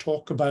not want to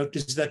talk about,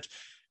 is that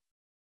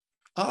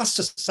our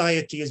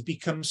society has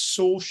become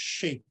so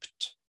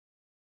shaped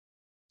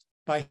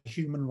by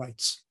human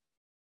rights.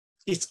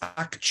 It's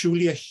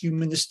actually a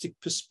humanistic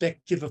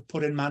perspective of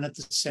putting man at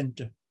the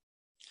center.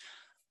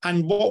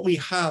 And what we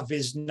have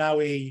is now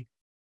a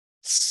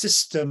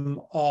system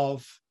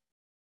of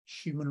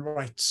human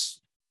rights.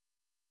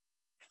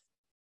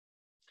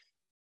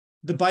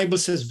 the Bible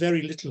says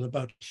very little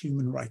about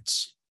human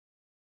rights.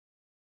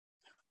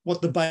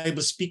 What the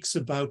Bible speaks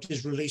about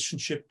is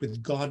relationship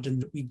with God,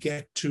 and that we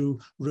get to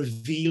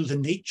reveal the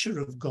nature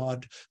of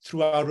God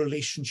through our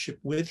relationship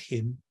with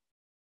him.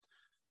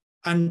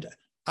 And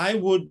I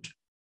would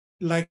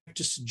like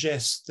to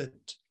suggest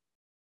that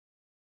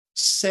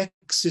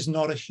sex is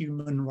not a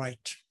human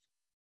right.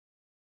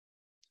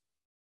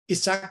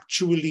 It's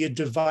actually a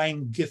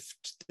divine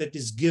gift that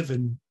is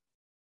given,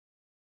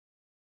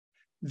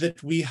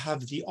 that we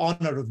have the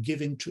honor of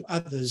giving to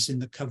others in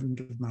the covenant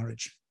of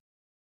marriage.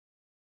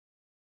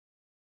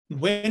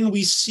 When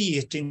we see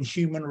it in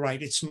human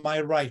right, it's my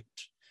right,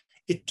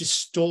 it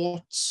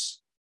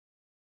distorts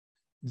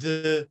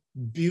the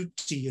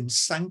beauty and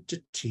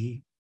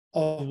sanctity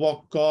of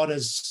what God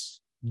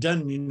has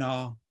done in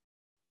our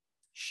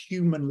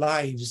human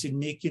lives in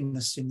making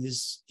us in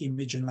his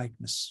image and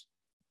likeness.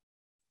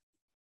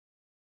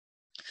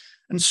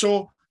 And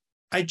so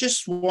I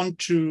just want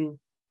to,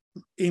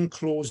 in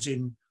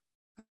closing,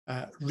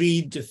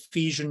 read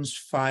Ephesians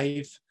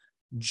 5,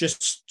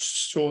 just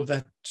so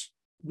that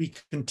we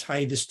can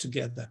tie this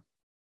together.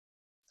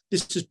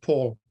 This is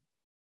Paul.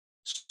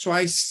 So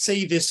I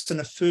say this and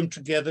affirm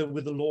together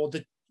with the Lord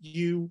that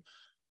you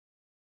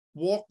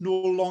walk no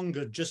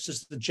longer just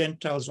as the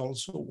Gentiles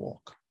also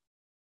walk,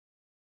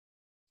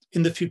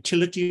 in the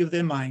futility of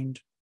their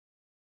mind,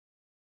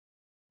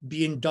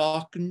 being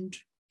darkened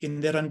in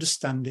their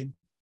understanding.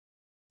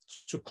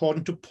 So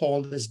according to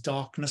Paul, there's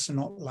darkness and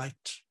not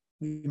light.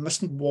 We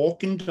mustn't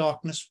walk in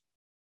darkness.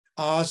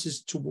 Ours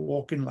is to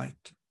walk in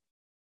light.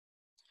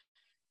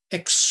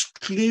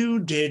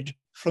 Excluded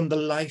from the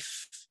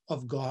life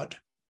of God,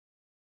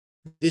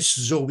 this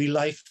Zoe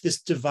life,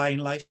 this divine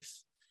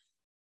life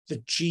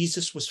that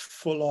Jesus was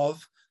full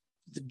of.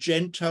 The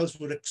Gentiles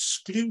were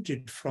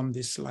excluded from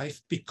this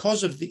life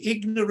because of the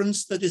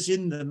ignorance that is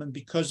in them and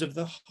because of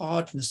the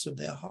hardness of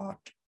their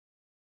heart.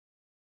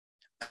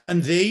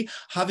 And they,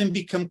 having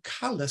become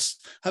callous,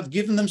 have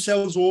given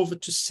themselves over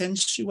to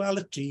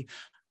sensuality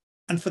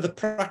and for the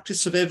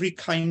practice of every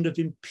kind of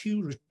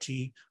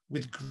impurity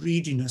with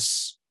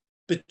greediness.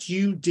 But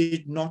you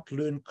did not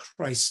learn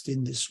Christ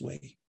in this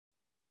way.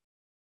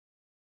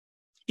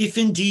 If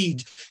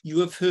indeed you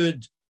have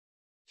heard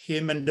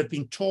him and have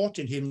been taught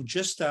in him,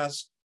 just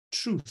as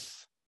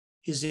truth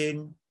is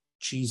in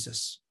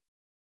Jesus.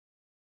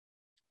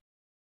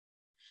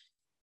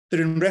 That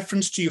in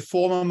reference to your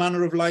former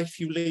manner of life,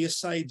 you lay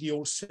aside the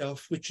old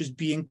self, which is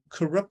being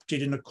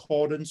corrupted in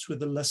accordance with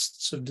the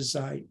lusts of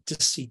desire,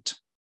 deceit.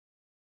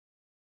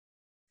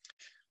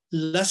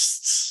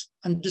 Lusts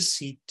and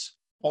deceit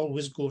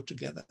always go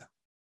together.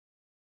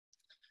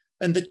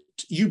 And that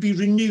you be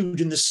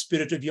renewed in the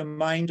spirit of your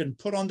mind and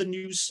put on the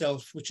new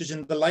self, which is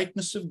in the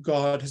likeness of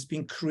God, has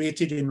been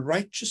created in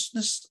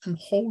righteousness and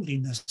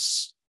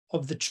holiness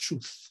of the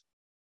truth.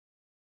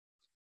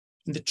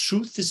 And the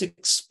truth is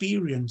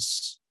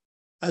experience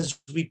as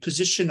we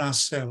position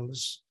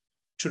ourselves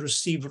to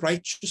receive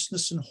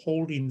righteousness and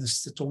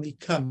holiness that only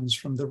comes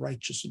from the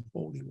righteous and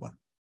holy one.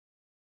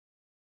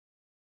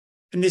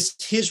 And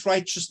it's his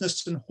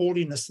righteousness and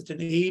holiness that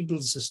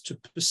enables us to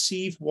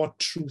perceive what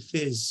truth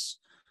is.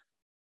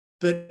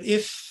 But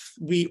if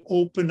we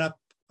open up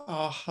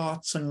our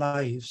hearts and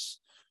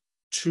lives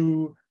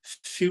to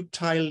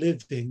futile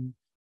living,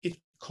 it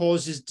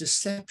causes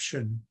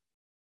deception.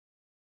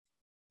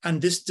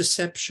 And this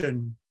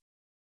deception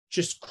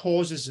just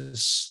causes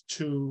us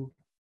to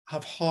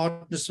have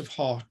hardness of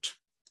heart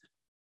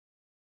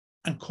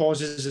and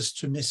causes us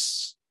to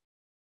miss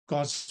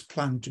God's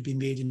plan to be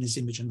made in his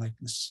image and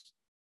likeness.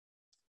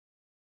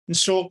 And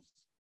so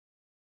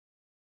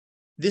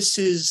this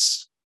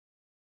is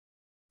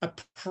a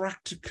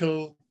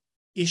practical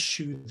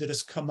issue that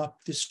has come up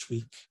this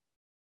week,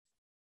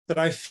 that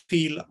I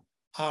feel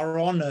our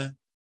honor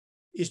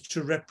is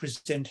to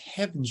represent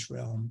heaven's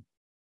realm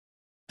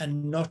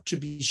and not to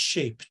be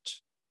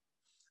shaped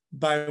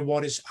by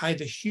what is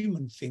either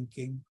human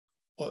thinking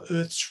or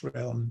earth's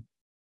realm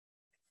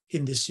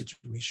in this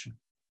situation.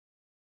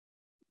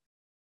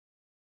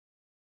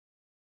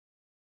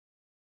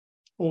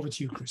 Over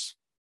to you, Chris.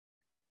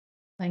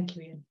 Thank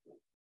you, Ian.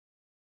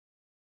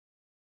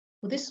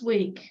 Well, this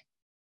week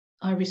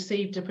I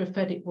received a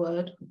prophetic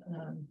word.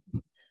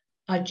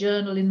 I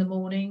journal in the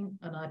morning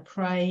and I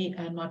pray,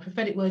 and my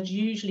prophetic words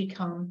usually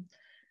come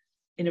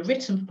in a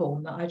written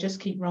form that I just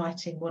keep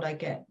writing what I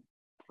get.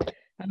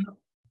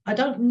 I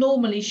don't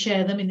normally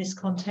share them in this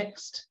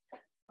context.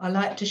 I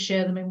like to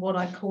share them in what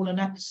I call an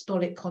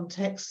apostolic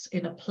context,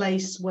 in a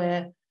place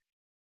where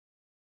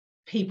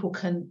people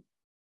can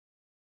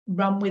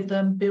run with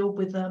them, build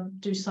with them,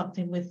 do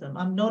something with them.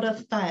 I'm not a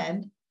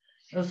fan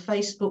of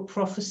Facebook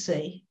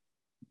prophecy,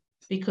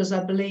 because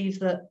I believe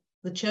that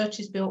the church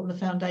is built on the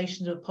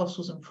foundations of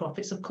apostles and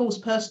prophets. Of course,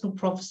 personal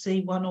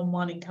prophecy,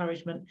 one-on-one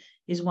encouragement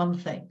is one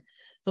thing.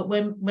 But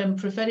when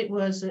prophetic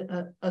words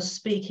are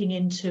speaking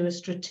into a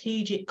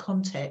strategic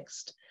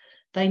context,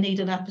 they need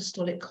an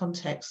apostolic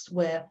context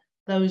where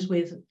those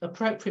with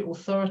appropriate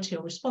authority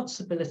or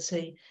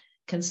responsibility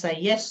can say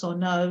yes or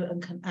no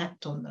and can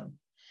act on them.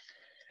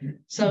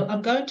 So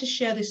I'm going to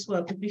share this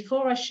word, but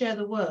before I share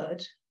the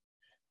word,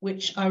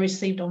 which I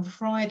received on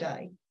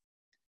Friday,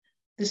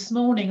 this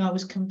morning I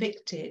was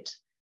convicted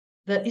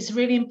that it's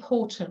really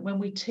important when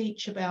we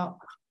teach about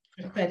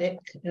prophetic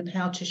and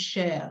how to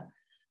share.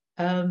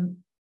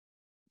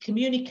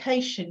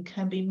 Communication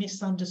can be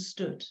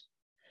misunderstood.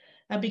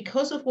 And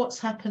because of what's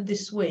happened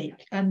this week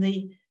and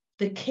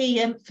the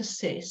key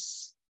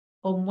emphasis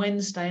on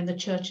Wednesday in the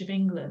Church of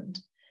England,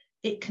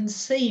 it can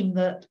seem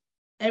that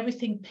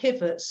everything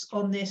pivots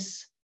on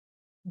this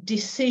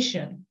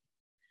decision.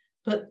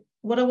 But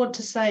what I want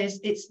to say is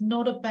it's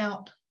not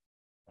about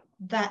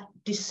that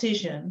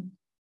decision,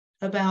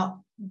 about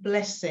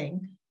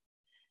blessing.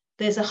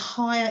 There's a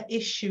higher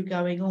issue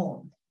going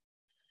on.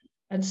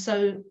 And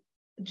so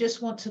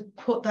just want to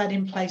put that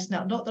in place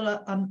now. Not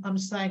that I'm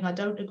saying I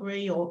don't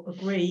agree or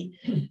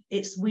agree.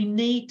 It's we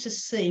need to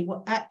see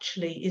what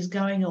actually is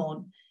going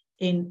on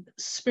in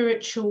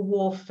spiritual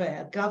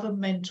warfare,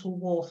 governmental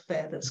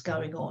warfare that's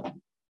going on.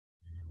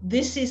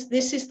 This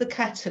is the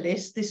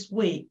catalyst this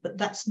week, but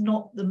that's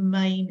not the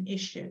main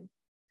issue.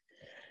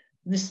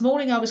 This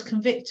morning I was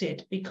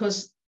convicted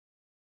because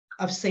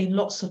I've seen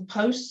lots of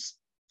posts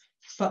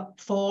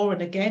for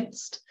and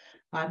against.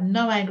 I have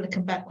no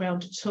Anglican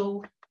background at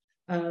all.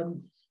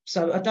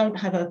 So I don't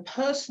have a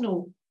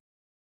personal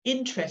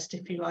interest,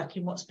 if you like,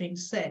 in what's being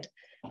said.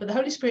 But the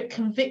Holy Spirit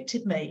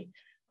convicted me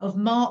of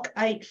Mark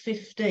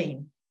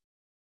 8:15,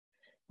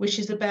 which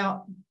is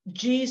about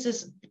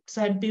Jesus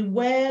saying,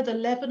 beware the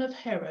leaven of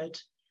Herod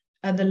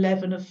and the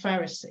leaven of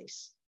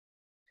Pharisees.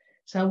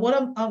 So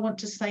what I want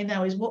to say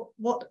now is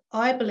what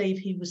I believe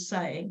he was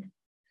saying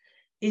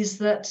is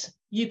that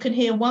you can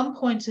hear one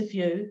point of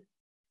view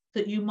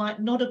that you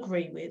might not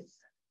agree with.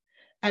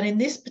 And in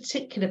this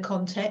particular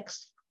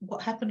context,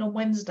 what happened on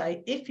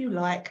Wednesday, if you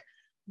like,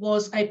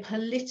 was a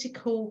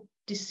political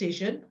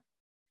decision,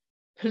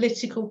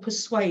 political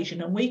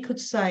persuasion. And we could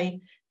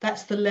say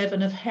that's the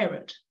leaven of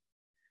Herod,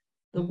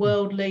 the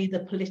worldly, the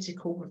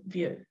political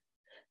view.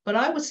 But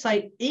I would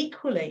say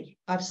equally,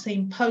 I've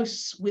seen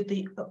posts with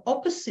the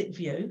opposite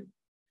view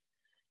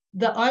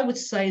that I would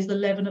say is the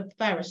leaven of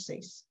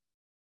Pharisees.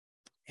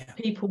 Yeah.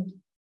 People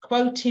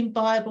quoting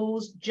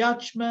Bibles,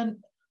 judgment,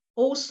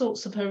 all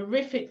sorts of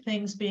horrific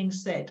things being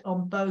said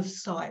on both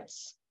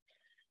sides.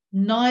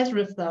 Neither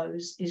of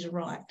those is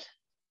right.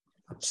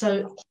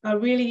 So I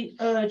really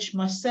urge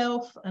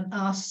myself and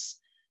us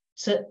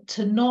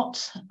to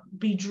not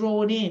be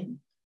drawn in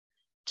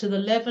to the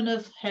leaven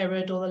of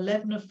Herod or the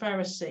leaven of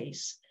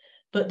Pharisees,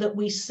 but that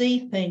we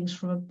see things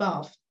from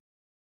above.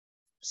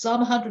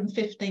 Psalm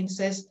 115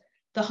 says,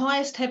 the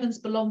highest heavens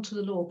belong to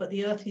the Lord, but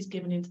the earth is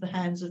given into the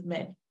hands of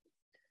men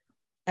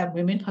and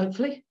women,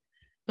 hopefully.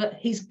 But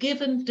he's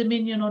given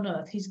dominion on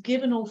earth. He's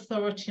given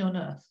authority on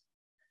earth.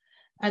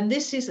 And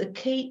this is a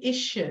key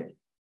issue,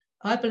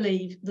 I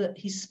believe, that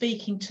he's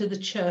speaking to the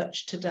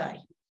church today.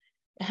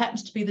 It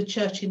happens to be the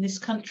church in this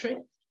country,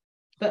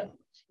 but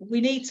we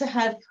need to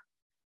have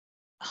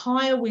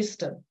higher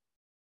wisdom,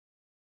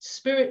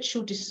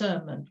 spiritual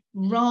discernment,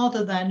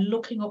 rather than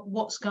looking at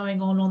what's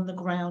going on the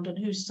ground and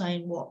who's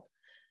saying what.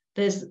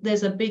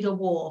 There's a bigger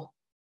war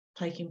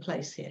taking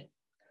place here.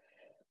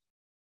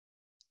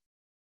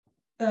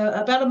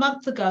 About a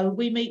month ago,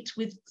 we meet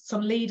with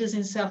some leaders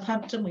in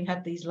Southampton. We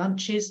had these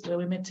lunches where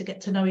we're meant to get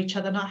to know each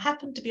other. And I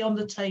happened to be on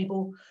the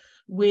table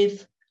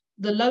with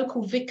the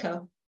local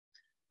vicar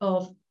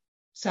of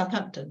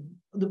Southampton,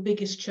 the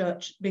biggest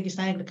church, biggest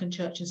Anglican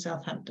church in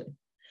Southampton.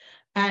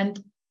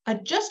 And I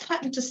just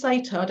happened to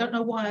say to her, I don't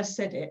know why I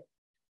said it.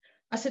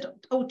 I said,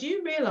 oh, do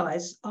you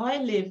realise I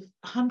live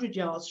 100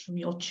 yards from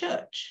your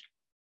church?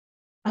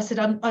 I said,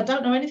 I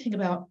don't know anything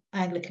about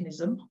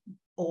Anglicanism,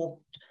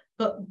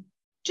 but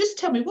just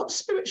tell me, what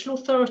spiritual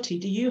authority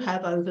do you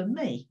have over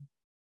me?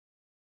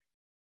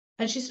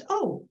 And she said,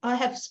 oh, I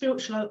have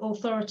spiritual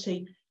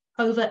authority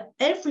over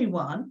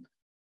everyone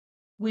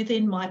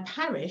within my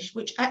parish,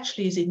 which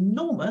actually is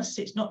enormous.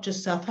 It's not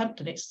just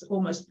Southampton, it's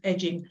almost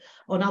edging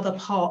on other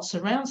parts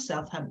around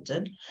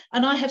Southampton.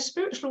 And I have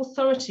spiritual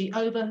authority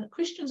over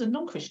Christians and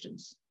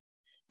non-Christians.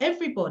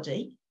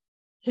 Everybody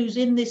who's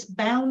in this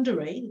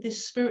boundary,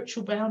 this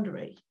spiritual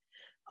boundary,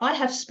 I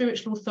have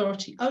spiritual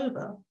authority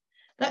over.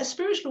 That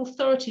spiritual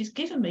authority is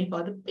given me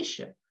by the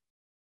Bishop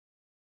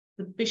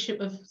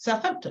of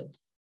Southampton.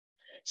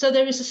 So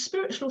there is a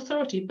spiritual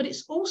authority, but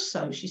it's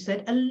also, she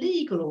said, a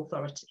legal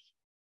authority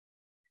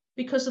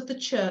because of the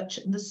church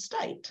and the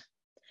state.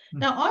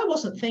 Now, I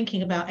wasn't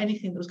thinking about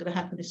anything that was going to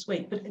happen this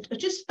week, but it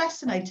just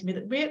fascinated me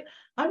that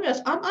I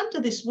realized I'm under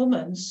this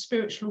woman's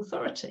spiritual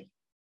authority.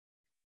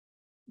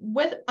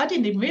 I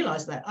didn't even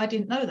realize that. I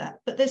didn't know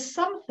that. But there's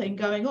something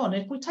going on.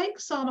 If we take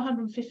Psalm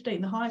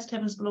 115, the highest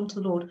heavens belong to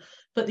the Lord,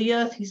 but the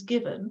earth is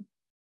given.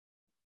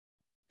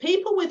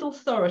 People with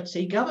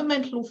authority,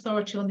 governmental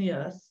authority on the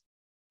earth,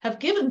 have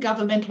given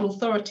governmental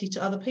authority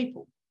to other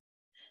people.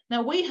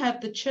 Now, we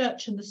have the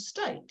church and the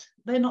state.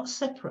 They're not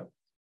separate.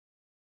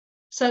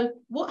 So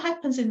what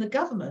happens in the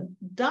government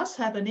does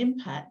have an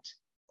impact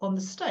on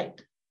the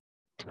state.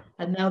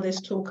 And now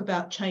there's talk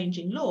about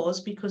changing laws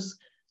because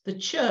the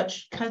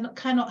church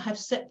cannot have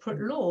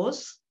separate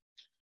laws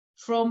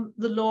from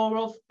the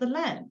law of the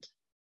land.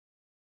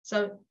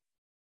 So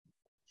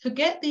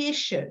forget the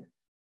issue.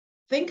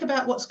 Think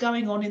about what's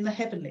going on in the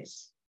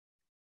heavenlies.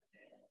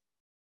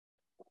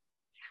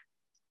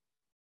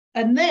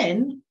 And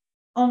then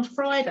on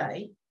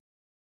Friday,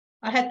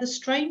 I had the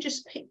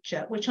strangest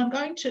picture, which I'm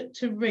going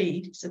to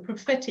read. It's a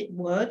prophetic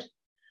word.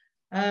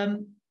 I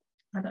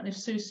don't know if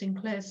Sue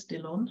Sinclair's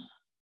still on,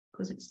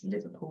 because it's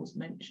Liverpool's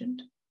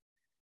mentioned.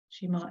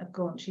 She might have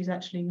gone. She's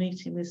actually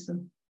meeting with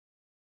some.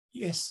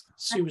 Yes,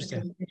 Sue was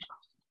there.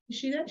 Is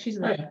she there? She's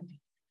there.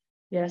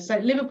 Yeah, so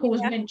Liverpool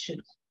was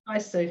mentioned. Hi,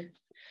 Sue.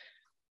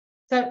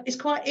 So it's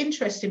quite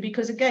interesting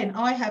because, again,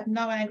 I have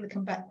no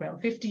Anglican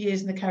background, 50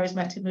 years in the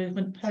charismatic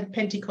movement, had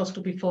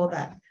Pentecostal before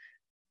that.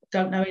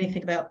 Don't know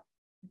anything about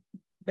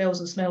bells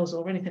and smells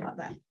or anything like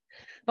that.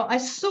 But I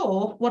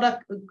saw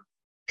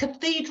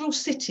cathedral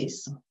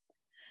cities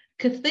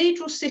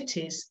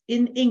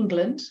in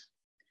England,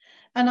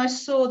 and I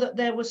saw that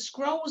there were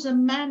scrolls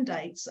and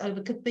mandates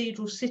over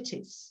cathedral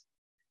cities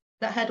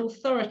that had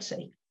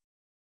authority.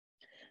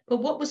 But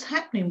what was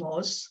happening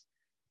was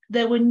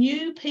there were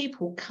new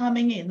people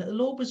coming in, that the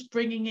Lord was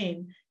bringing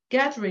in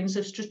gatherings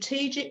of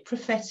strategic,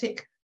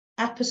 prophetic,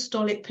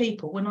 apostolic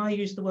people. When I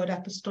use the word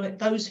apostolic,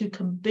 those who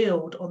can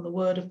build on the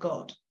word of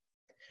God.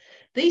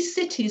 These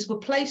cities were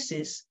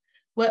places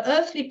where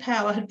earthly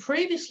power had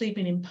previously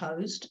been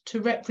imposed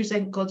to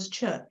represent God's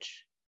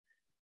church.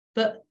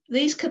 But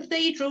these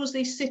cathedrals,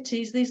 these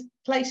cities, these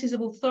places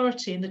of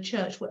authority in the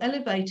church were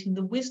elevating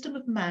the wisdom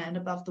of man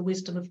above the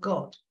wisdom of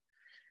God,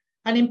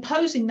 and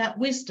imposing that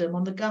wisdom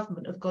on the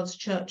government of God's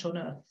church on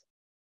earth.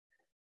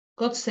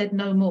 God said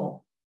no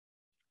more.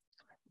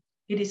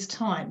 It is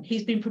time.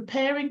 He's been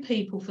preparing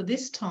people for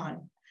this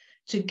time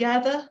to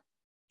gather,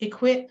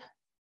 equip,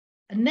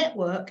 and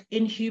network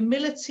in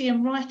humility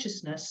and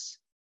righteousness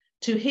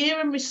to hear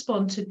and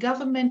respond to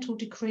governmental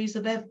decrees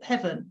of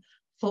heaven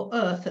for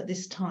earth at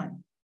this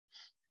time.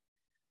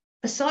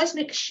 A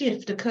seismic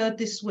shift occurred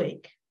this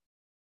week.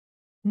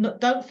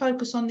 Don't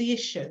focus on the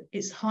issue.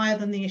 It's higher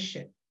than the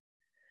issue.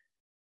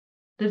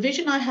 The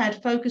vision I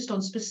had focused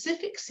on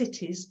specific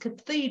cities,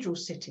 cathedral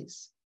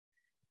cities,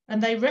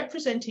 and they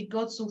represented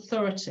God's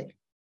authority.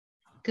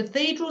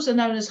 Cathedrals are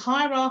known as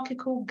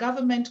hierarchical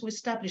governmental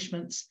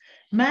establishments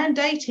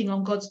mandating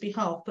on God's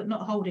behalf, but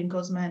not holding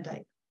God's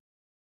mandate.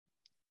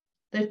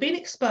 They've been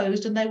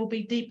exposed and they will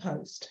be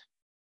deposed.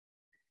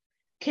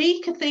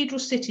 Key cathedral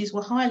cities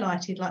were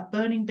highlighted like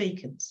burning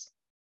beacons.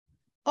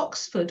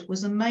 Oxford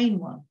was a main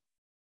one.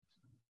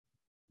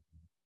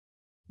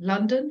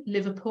 London,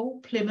 Liverpool,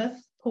 Plymouth,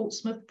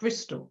 Portsmouth,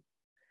 Bristol.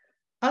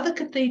 Other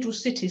cathedral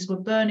cities were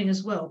burning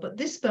as well, but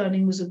this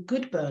burning was a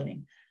good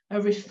burning,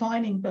 a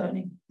refining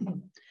burning.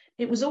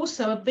 It was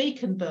also a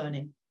beacon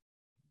burning,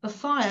 a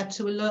fire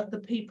to alert the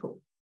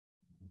people.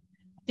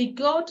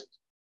 God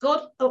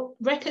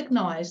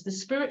recognized the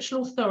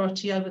spiritual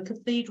authority over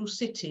cathedral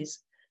cities,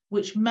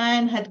 which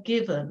man had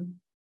given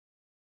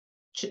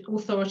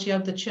authority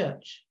over the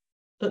church.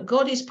 But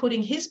God is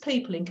putting his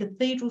people in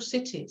cathedral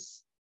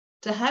cities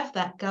to have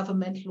that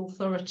governmental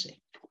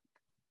authority.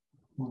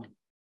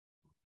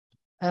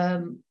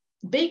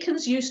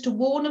 Beacons used to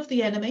warn of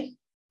the enemy,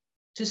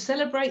 to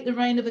celebrate the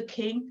reign of a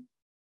king,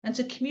 and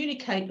to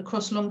communicate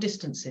across long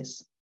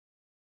distances.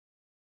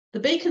 The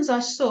beacons I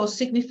saw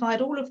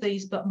signified all of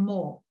these, but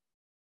more.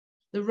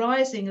 The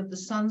rising of the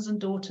sons and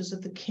daughters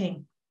of the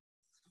king.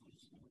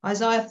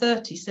 Isaiah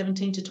 30,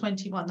 17 to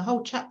 21. The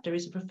whole chapter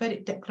is a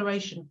prophetic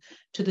declaration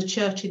to the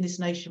church in this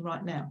nation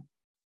right now.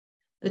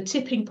 The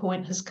tipping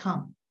point has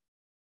come.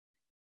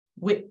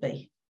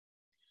 Whitby.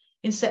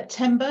 In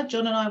September,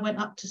 John and I went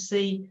up to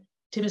see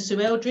Tim and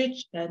Sue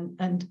Eldridge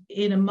and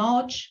Ian and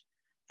Marge,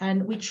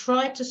 and we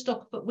tried to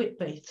stop at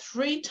Whitby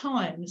 3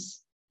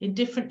 times in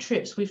different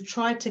trips. We've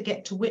tried to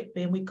get to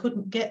Whitby and we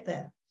couldn't get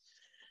there.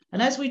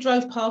 And as we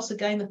drove past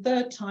again the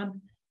 3rd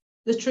time,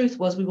 the truth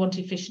was we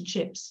wanted fish and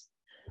chips.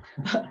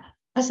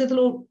 I said,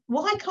 Lord,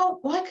 why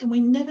can we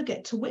never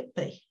get to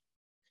Whitby?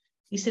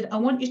 He said, I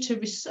want you to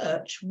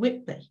research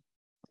Whitby.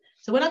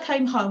 So when I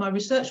came home, I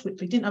researched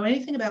Whitby, didn't know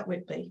anything about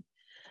Whitby.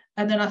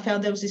 And then I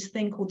found there was this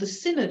thing called the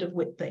Synod of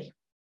Whitby.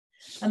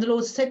 And the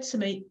Lord said to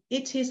me,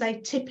 it is a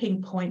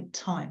tipping point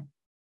time.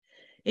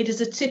 It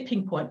is a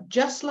tipping point,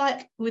 just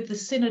like with the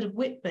Synod of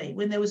Whitby,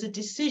 when there was a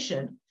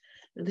decision.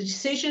 The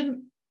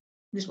decision,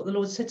 this is what the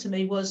Lord said to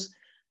me, was,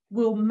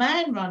 will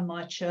man run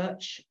my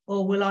church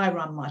or will I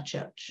run my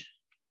church?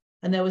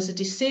 And there was a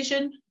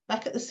decision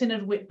back at the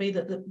Synod of Whitby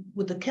that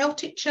would the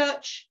Celtic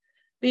Church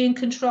be in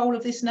control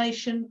of this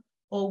nation,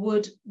 or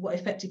would what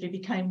effectively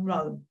became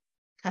Rome,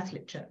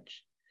 Catholic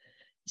Church?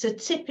 It's a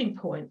tipping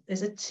point.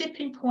 There's a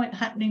tipping point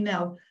happening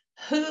now.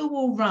 Who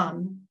will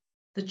run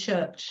the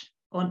church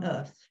on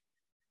earth?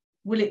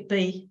 Will it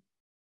be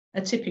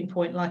a tipping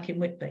point like in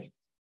Whitby?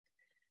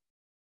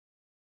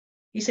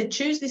 He said,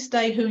 choose this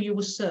day who you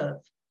will serve.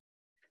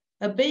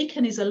 A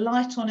beacon is a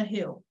light on a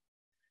hill.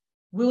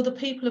 Will the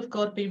people of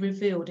God be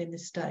revealed in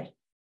this day?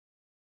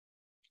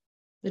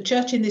 The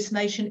church in this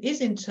nation is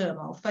in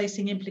turmoil,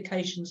 facing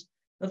implications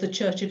of the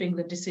Church of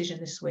England decision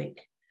this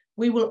week.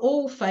 We will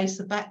all face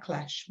a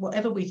backlash,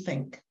 whatever we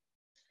think,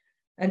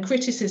 and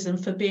criticism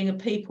for being a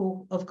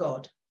people of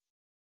God,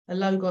 a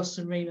Logos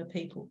and Rhema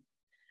people.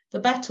 The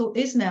battle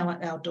is now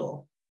at our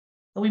door,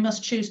 and we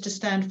must choose to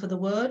stand for the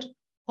word,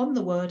 on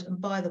the word,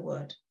 and by the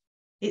word.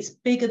 It's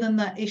bigger than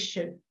that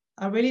issue.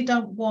 I really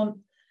don't want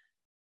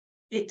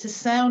it to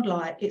sound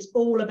like it's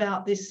all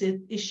about this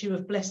issue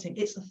of blessing.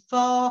 It's a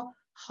far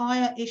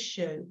higher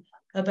issue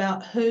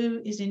about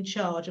who is in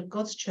charge of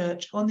God's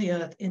church on the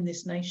earth in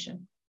this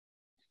nation.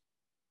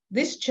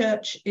 This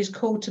church is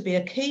called to be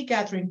a key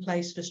gathering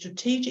place for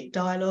strategic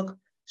dialogue,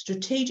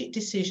 strategic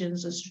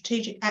decisions, and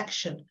strategic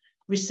action,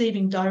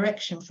 receiving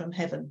direction from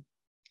heaven.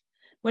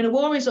 When a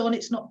war is on,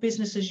 it's not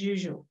business as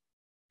usual.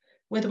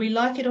 Whether we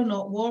like it or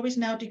not, war is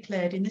now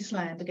declared in this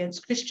land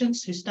against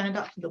Christians who stand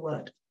up for the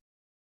word.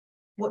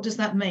 What does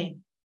that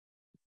mean?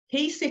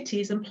 Key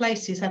cities and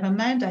places have a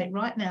mandate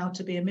right now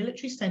to be a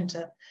military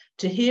centre,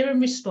 to hear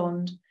and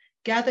respond,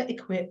 gather,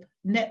 equip,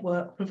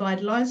 network,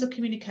 provide lines of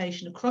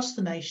communication across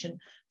the nation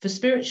for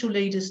spiritual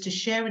leaders to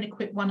share and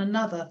equip one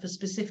another for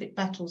specific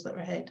battles that are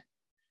ahead.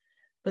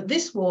 But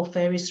this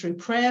warfare is through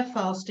prayer,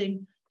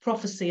 fasting,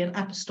 prophecy, and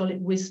apostolic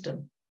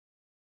wisdom.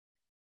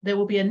 There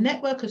will be a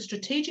network of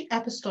strategic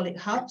apostolic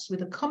hubs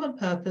with a common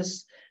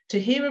purpose to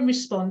hear and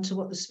respond to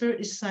what the Spirit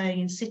is saying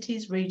in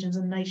cities, regions,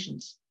 and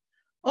nations.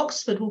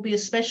 Oxford will be a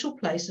special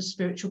place of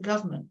spiritual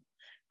government,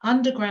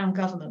 underground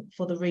government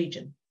for the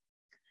region.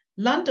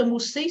 London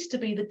will cease to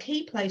be the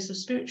key place of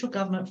spiritual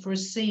government for a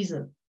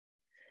season.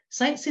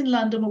 Saints in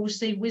London will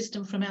receive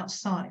wisdom from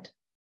outside.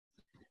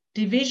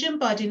 Division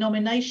by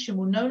denomination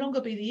will no longer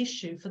be the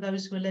issue for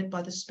those who are led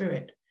by the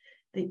Spirit.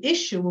 The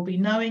issue will be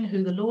knowing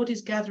who the Lord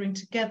is gathering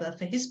together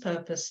for his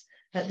purpose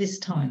at this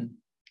time.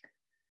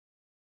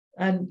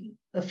 And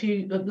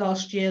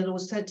last year, the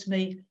Lord said to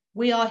me,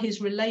 we are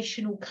his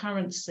relational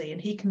currency and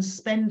he can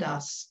spend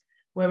us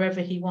wherever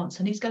he wants.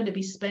 And he's going to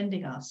be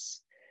spending us.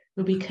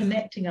 He'll be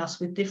connecting us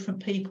with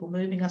different people,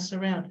 moving us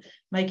around,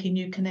 making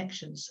new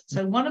connections.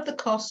 So one of the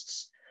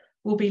costs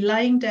will be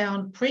laying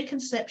down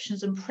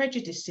preconceptions and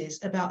prejudices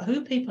about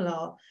who people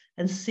are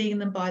and seeing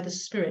them by the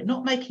Spirit,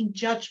 not making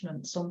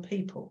judgments on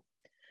people.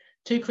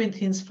 2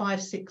 Corinthians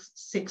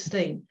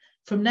 5:16.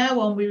 From now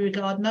on, we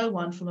regard no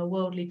one from a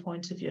worldly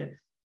point of view.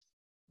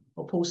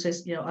 Or Paul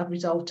says, I've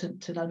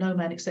resolved to know no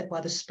man except by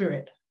the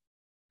Spirit.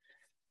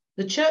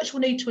 The church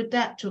will need to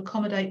adapt to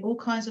accommodate all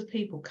kinds of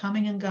people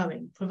coming and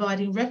going,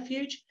 providing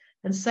refuge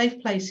and safe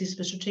places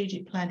for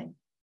strategic planning.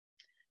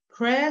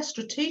 Prayer,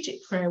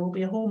 strategic prayer, will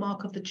be a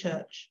hallmark of the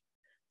church.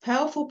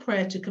 Powerful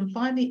prayer to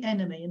confine the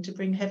enemy and to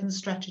bring heaven's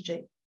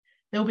strategy.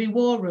 There will be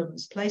war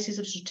rooms, places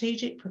of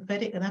strategic,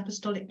 prophetic, and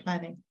apostolic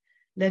planning,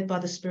 led by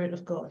the Spirit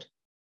of God.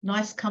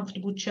 Nice,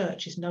 comfortable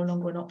church is no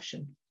longer an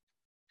option.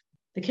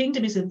 The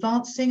kingdom is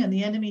advancing and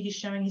the enemy is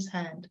showing his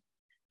hand.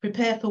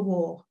 Prepare for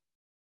war.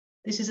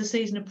 This is a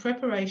season of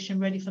preparation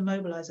ready for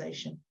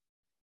mobilization.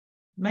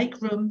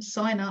 Make room,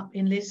 sign up,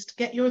 enlist,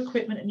 get your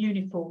equipment and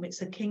uniform.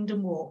 It's a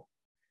kingdom war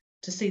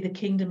to see the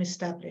kingdom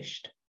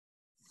established.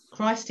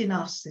 Christ in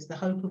us is the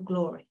hope of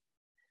glory.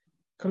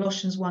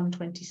 Colossians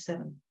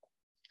 1:27.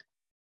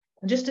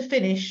 And just to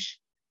finish,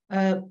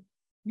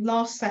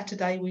 last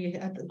Saturday we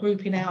had a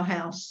group in our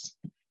house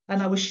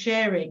and I was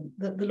sharing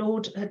that the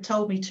Lord had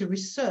told me to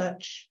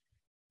research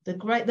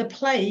the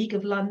plague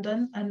of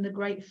London and the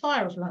Great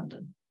Fire of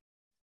London.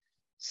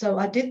 So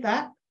I did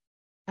that,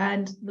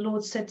 and the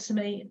Lord said to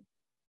me,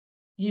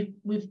 the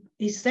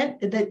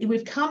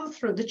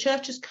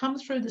church has come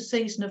through the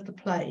season of the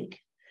plague.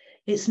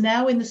 It's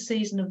now in the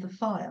season of the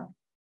fire,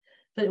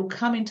 but it will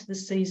come into the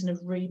season of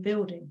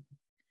rebuilding.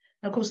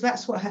 And of course,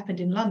 that's what happened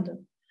in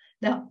London.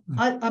 Now,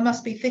 I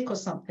must be thick or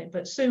something,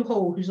 but Sue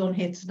Hall, who's on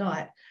here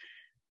tonight,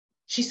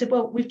 she said,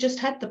 well, we've just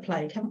had the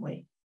plague, haven't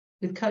we?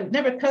 With COVID. It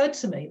never occurred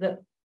to me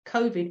that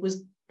COVID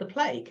was the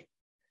plague.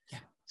 Yeah.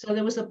 So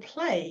there was a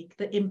plague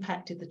that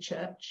impacted the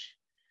church,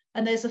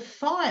 and there's a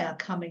fire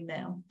coming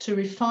now to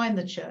refine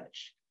the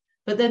church.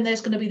 But then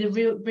there's going to be the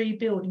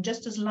rebuilding,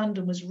 just as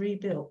London was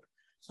rebuilt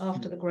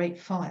after the Great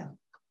Fire.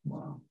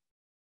 Wow.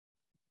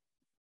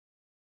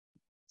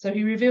 So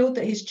he revealed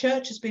that his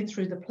church has been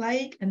through the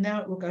plague, and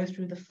now it will go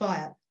through the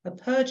fire, a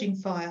purging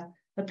fire,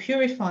 a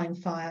purifying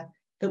fire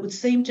that would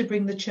seem to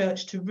bring the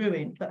church to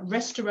ruin, but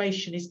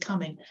restoration is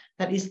coming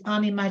that is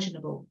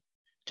unimaginable.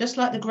 Just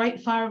like the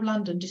Great Fire of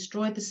London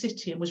destroyed the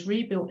city and was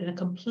rebuilt in a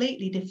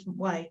completely different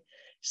way,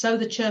 so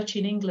the church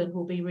in England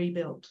will be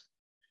rebuilt.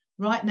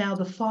 Right now,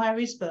 the fire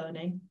is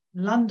burning,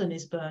 London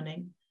is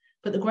burning,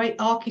 but the great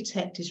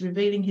architect is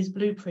revealing his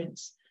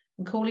blueprints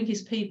and calling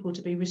his people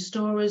to be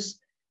restorers,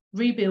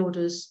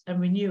 rebuilders, and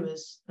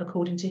renewers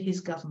according to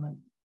his government.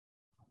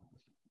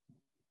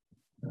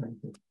 Very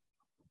good.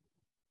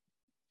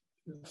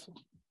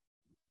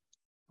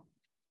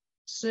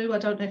 Sue, I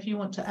don't know if you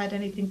want to add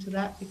anything to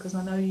that, because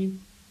I know you've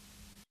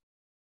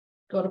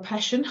got a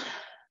passion.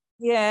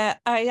 Yeah,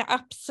 I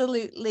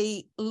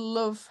absolutely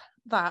love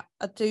that.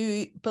 I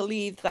do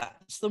believe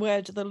that's the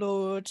word of the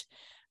Lord.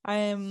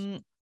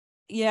 I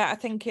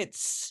think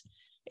it's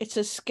it's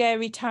a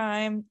scary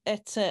time.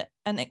 It's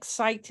an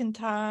exciting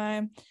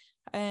time.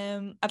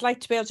 I'd like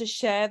to be able to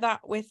share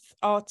that with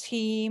our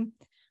team,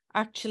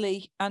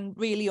 actually, and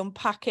really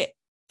unpack it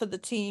for the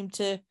team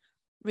to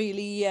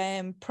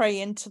really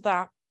pray into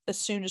that as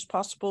soon as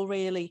possible,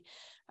 really.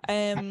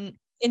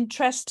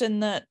 Interesting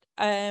that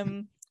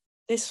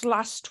this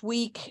last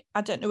week,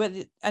 I don't know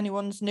whether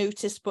anyone's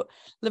noticed, but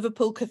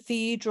Liverpool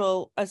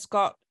Cathedral has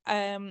got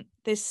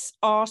this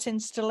art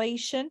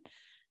installation,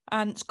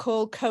 and it's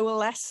called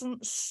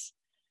Coalescence,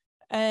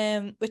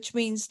 which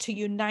means to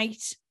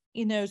unite.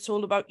 You know, it's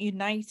all about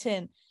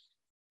uniting,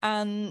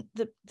 and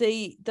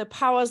the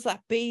powers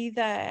that be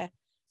there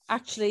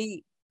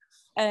actually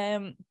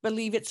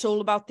believe it's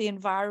all about the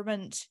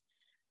environment,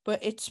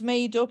 but it's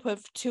made up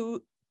of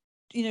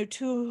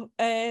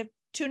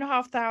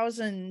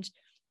 2,500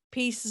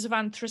 pieces of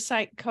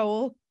anthracite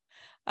coal,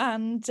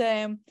 and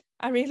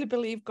I really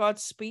believe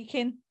God's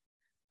speaking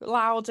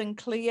loud and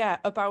clear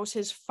about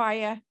his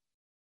fire.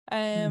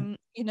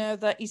 You know,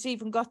 that he's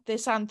even got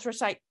this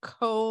anthracite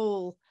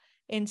coal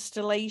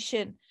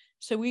installation.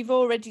 So we've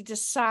already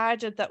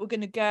decided that we're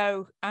going to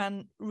go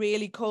and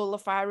really call the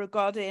fire of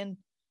God in,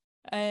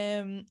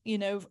 you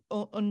know,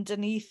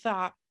 underneath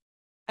that.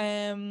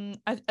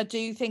 I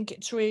do think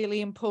it's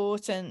really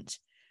important.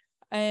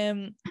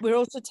 We're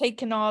also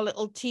taking our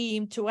little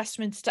team to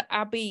Westminster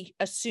Abbey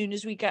as soon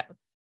as we get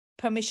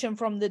permission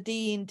from the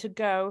Dean to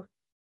go,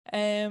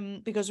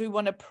 because we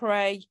want to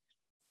pray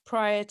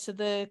prior to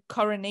the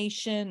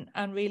coronation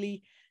and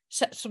really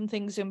set some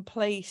things in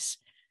place.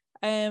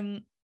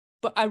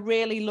 But I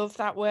really love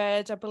that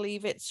word. I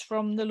believe it's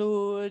from the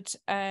Lord.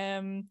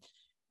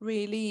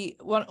 Really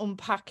want to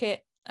unpack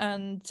it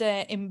and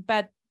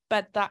embed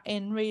that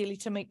in, really,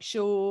 to make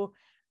sure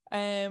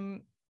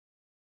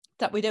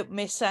that we don't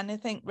miss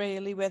anything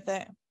really with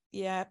it.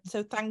 Yeah,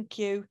 so thank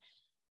you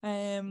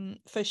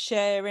for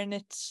sharing.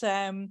 It's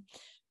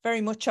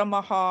very much on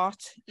my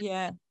heart.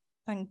 Yeah,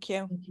 thank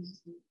you.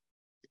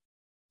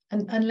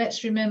 And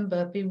let's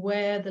remember,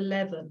 beware the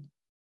leaven,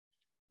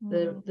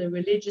 the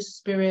religious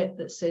spirit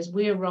that says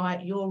we're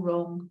right, you're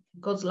wrong.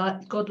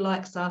 God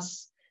likes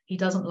us, he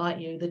doesn't like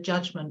you. The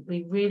judgment,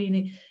 we really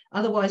need.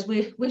 Otherwise,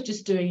 we're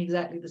just doing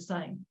exactly the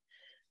same.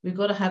 We've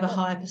got to have a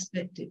higher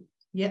perspective.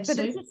 Yes. But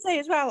I should say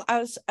as well, I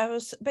was a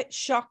bit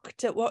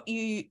shocked at what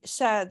you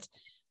said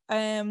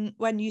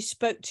when you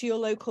spoke to your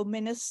local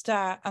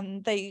minister,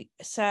 and they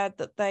said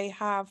that they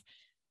have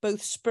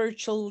both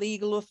spiritual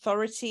legal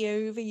authority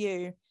over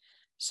you.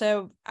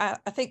 So I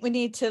think we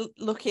need to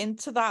look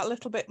into that a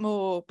little bit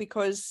more,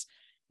 because,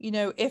 you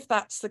know, if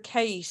that's the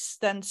case,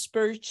 then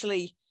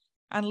spiritually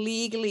and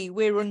legally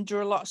we're under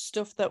a lot of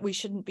stuff that we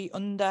shouldn't be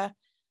under.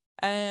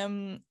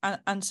 And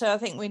so I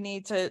think we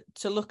need to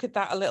look at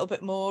that a little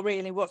bit more,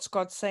 really. What's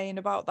God saying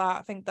about that?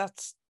 I think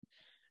that's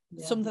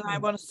something I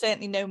want to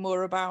certainly know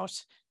more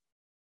about.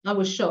 I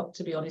was shocked,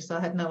 to be honest. I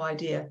had no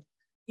idea.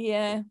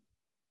 Yeah.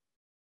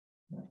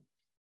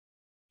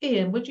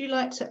 Ian, would you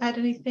like to add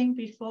anything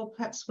before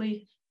perhaps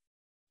we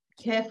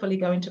carefully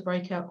go into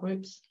breakout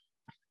groups?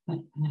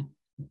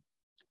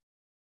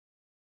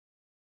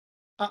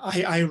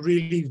 I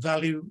really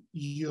value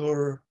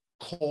your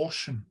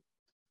caution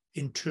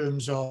in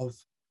terms of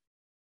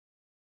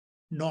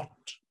not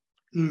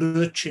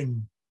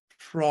lurching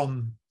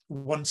from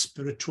one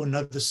spirit to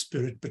another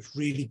spirit, but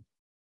really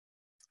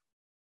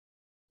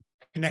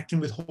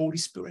connecting with Holy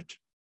Spirit.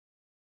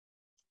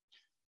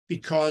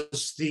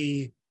 Because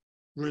the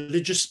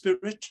religious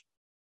spirit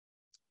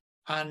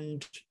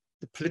and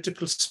the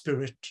political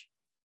spirit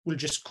will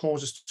just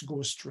cause us to go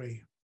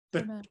astray.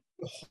 But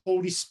the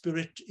Holy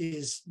Spirit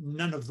is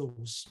none of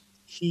those.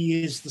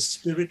 He is the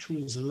Spirit who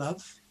is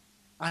love,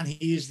 and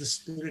he is the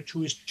Spirit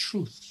who is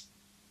truth.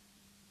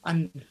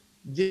 And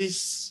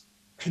this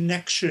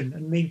connection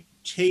and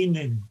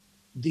maintaining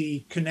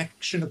the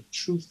connection of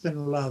truth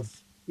and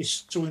love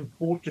is so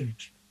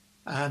important.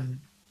 And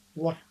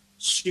what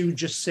Sue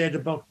just said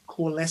about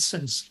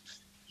coalescence,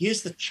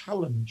 here's the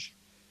challenge.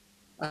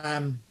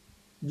 The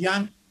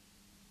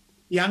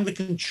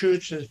Anglican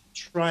Church has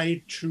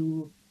tried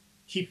to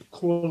keep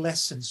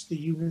coalescence, the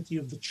unity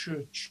of the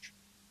church.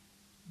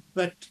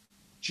 But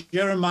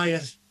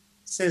Jeremiah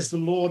says the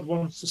Lord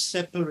wants to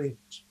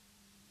separate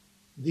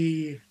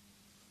the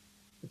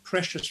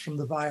precious from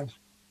the vile.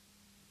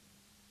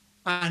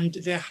 And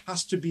there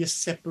has to be a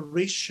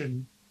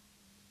separation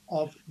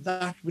of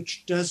that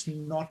which does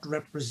not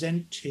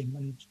represent him.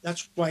 And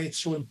that's why it's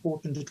so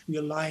important that we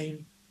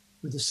align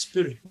with the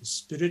Spirit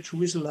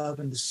who is love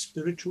and the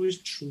Spirit who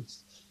is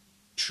truth,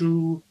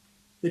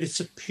 that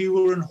it's a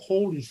pure and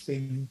holy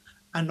thing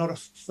and not a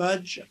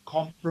fudge, a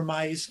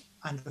compromise,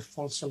 and a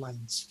false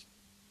alliance.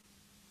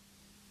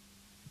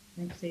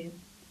 Thanks, Ian.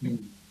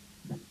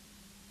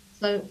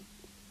 So,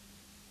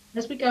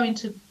 as we go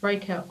into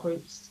breakout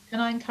groups,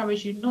 can I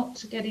encourage you not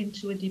to get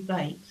into a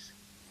debate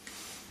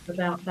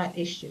about that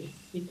issue,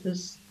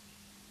 because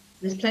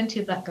there's plenty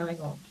of that going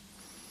on.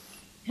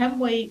 Can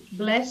we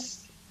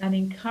bless and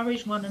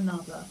encourage one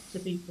another to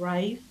be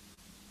brave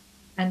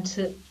and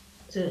to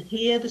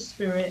hear the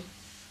Spirit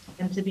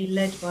and to be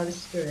led by the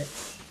Spirit.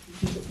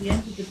 Because at the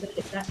end of the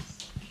day,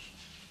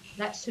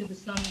 that's who the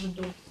sons and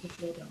daughters of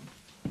God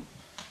are.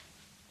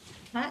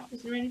 Pat,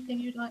 is there anything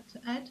you'd like to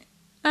add?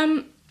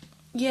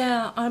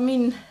 Yeah, I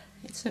mean,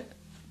 it's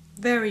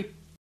very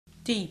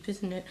deep,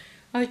 isn't it?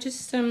 I was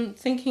just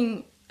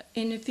thinking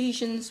in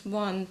Ephesians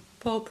 1,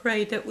 Paul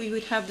prayed that we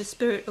would have the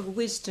spirit of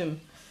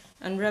wisdom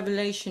and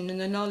revelation and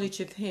the knowledge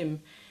of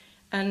him.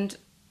 And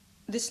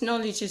this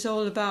knowledge is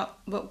all about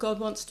what God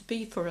wants to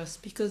be for us,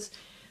 because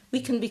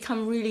we can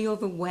become really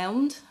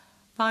overwhelmed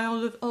by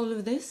all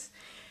of this.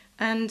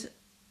 And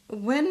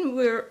when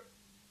we're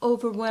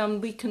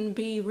overwhelmed, we can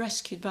be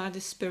rescued by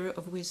the spirit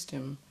of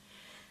wisdom.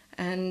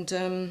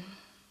 And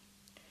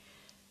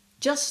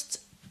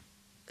just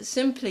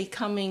simply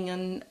coming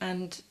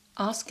and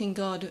asking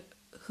God,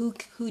 who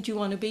do you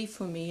want to be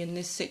for me in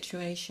this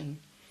situation,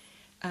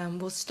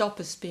 will stop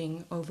us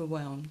being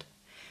overwhelmed.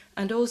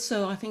 And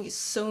also, I think it's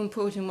so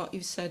important what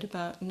you said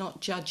about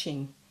not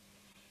judging.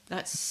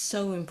 That's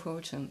so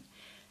important.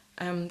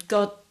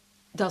 God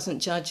doesn't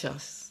judge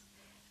us,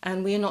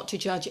 and we're not to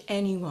judge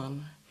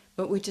anyone,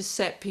 but we're to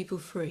set people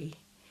free.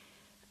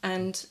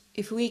 And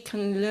if we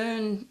can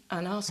learn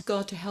and ask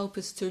God to help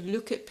us to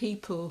look at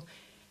people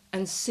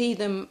and see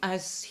them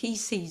as he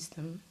sees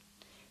them,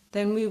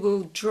 then we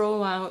will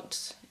draw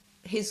out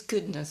his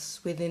goodness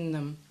within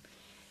them.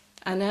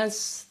 And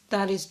as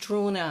that is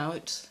drawn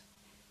out,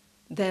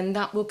 then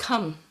that will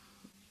come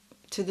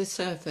to the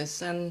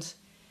surface and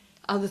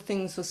other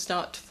things will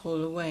start to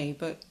fall away.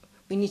 But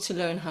we need to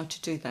learn how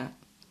to do that.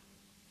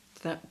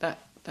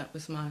 That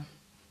was my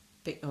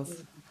bit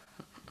of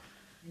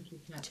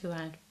to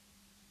add.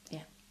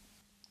 Yeah.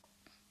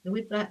 So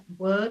with that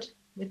word,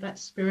 with that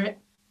spirit,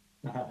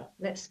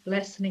 let's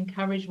bless and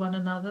encourage one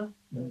another.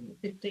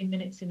 15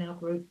 minutes in our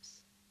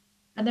groups.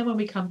 And then when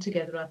we come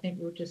together, I think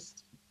we'll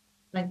just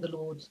thank the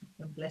Lord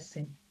and bless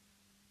him.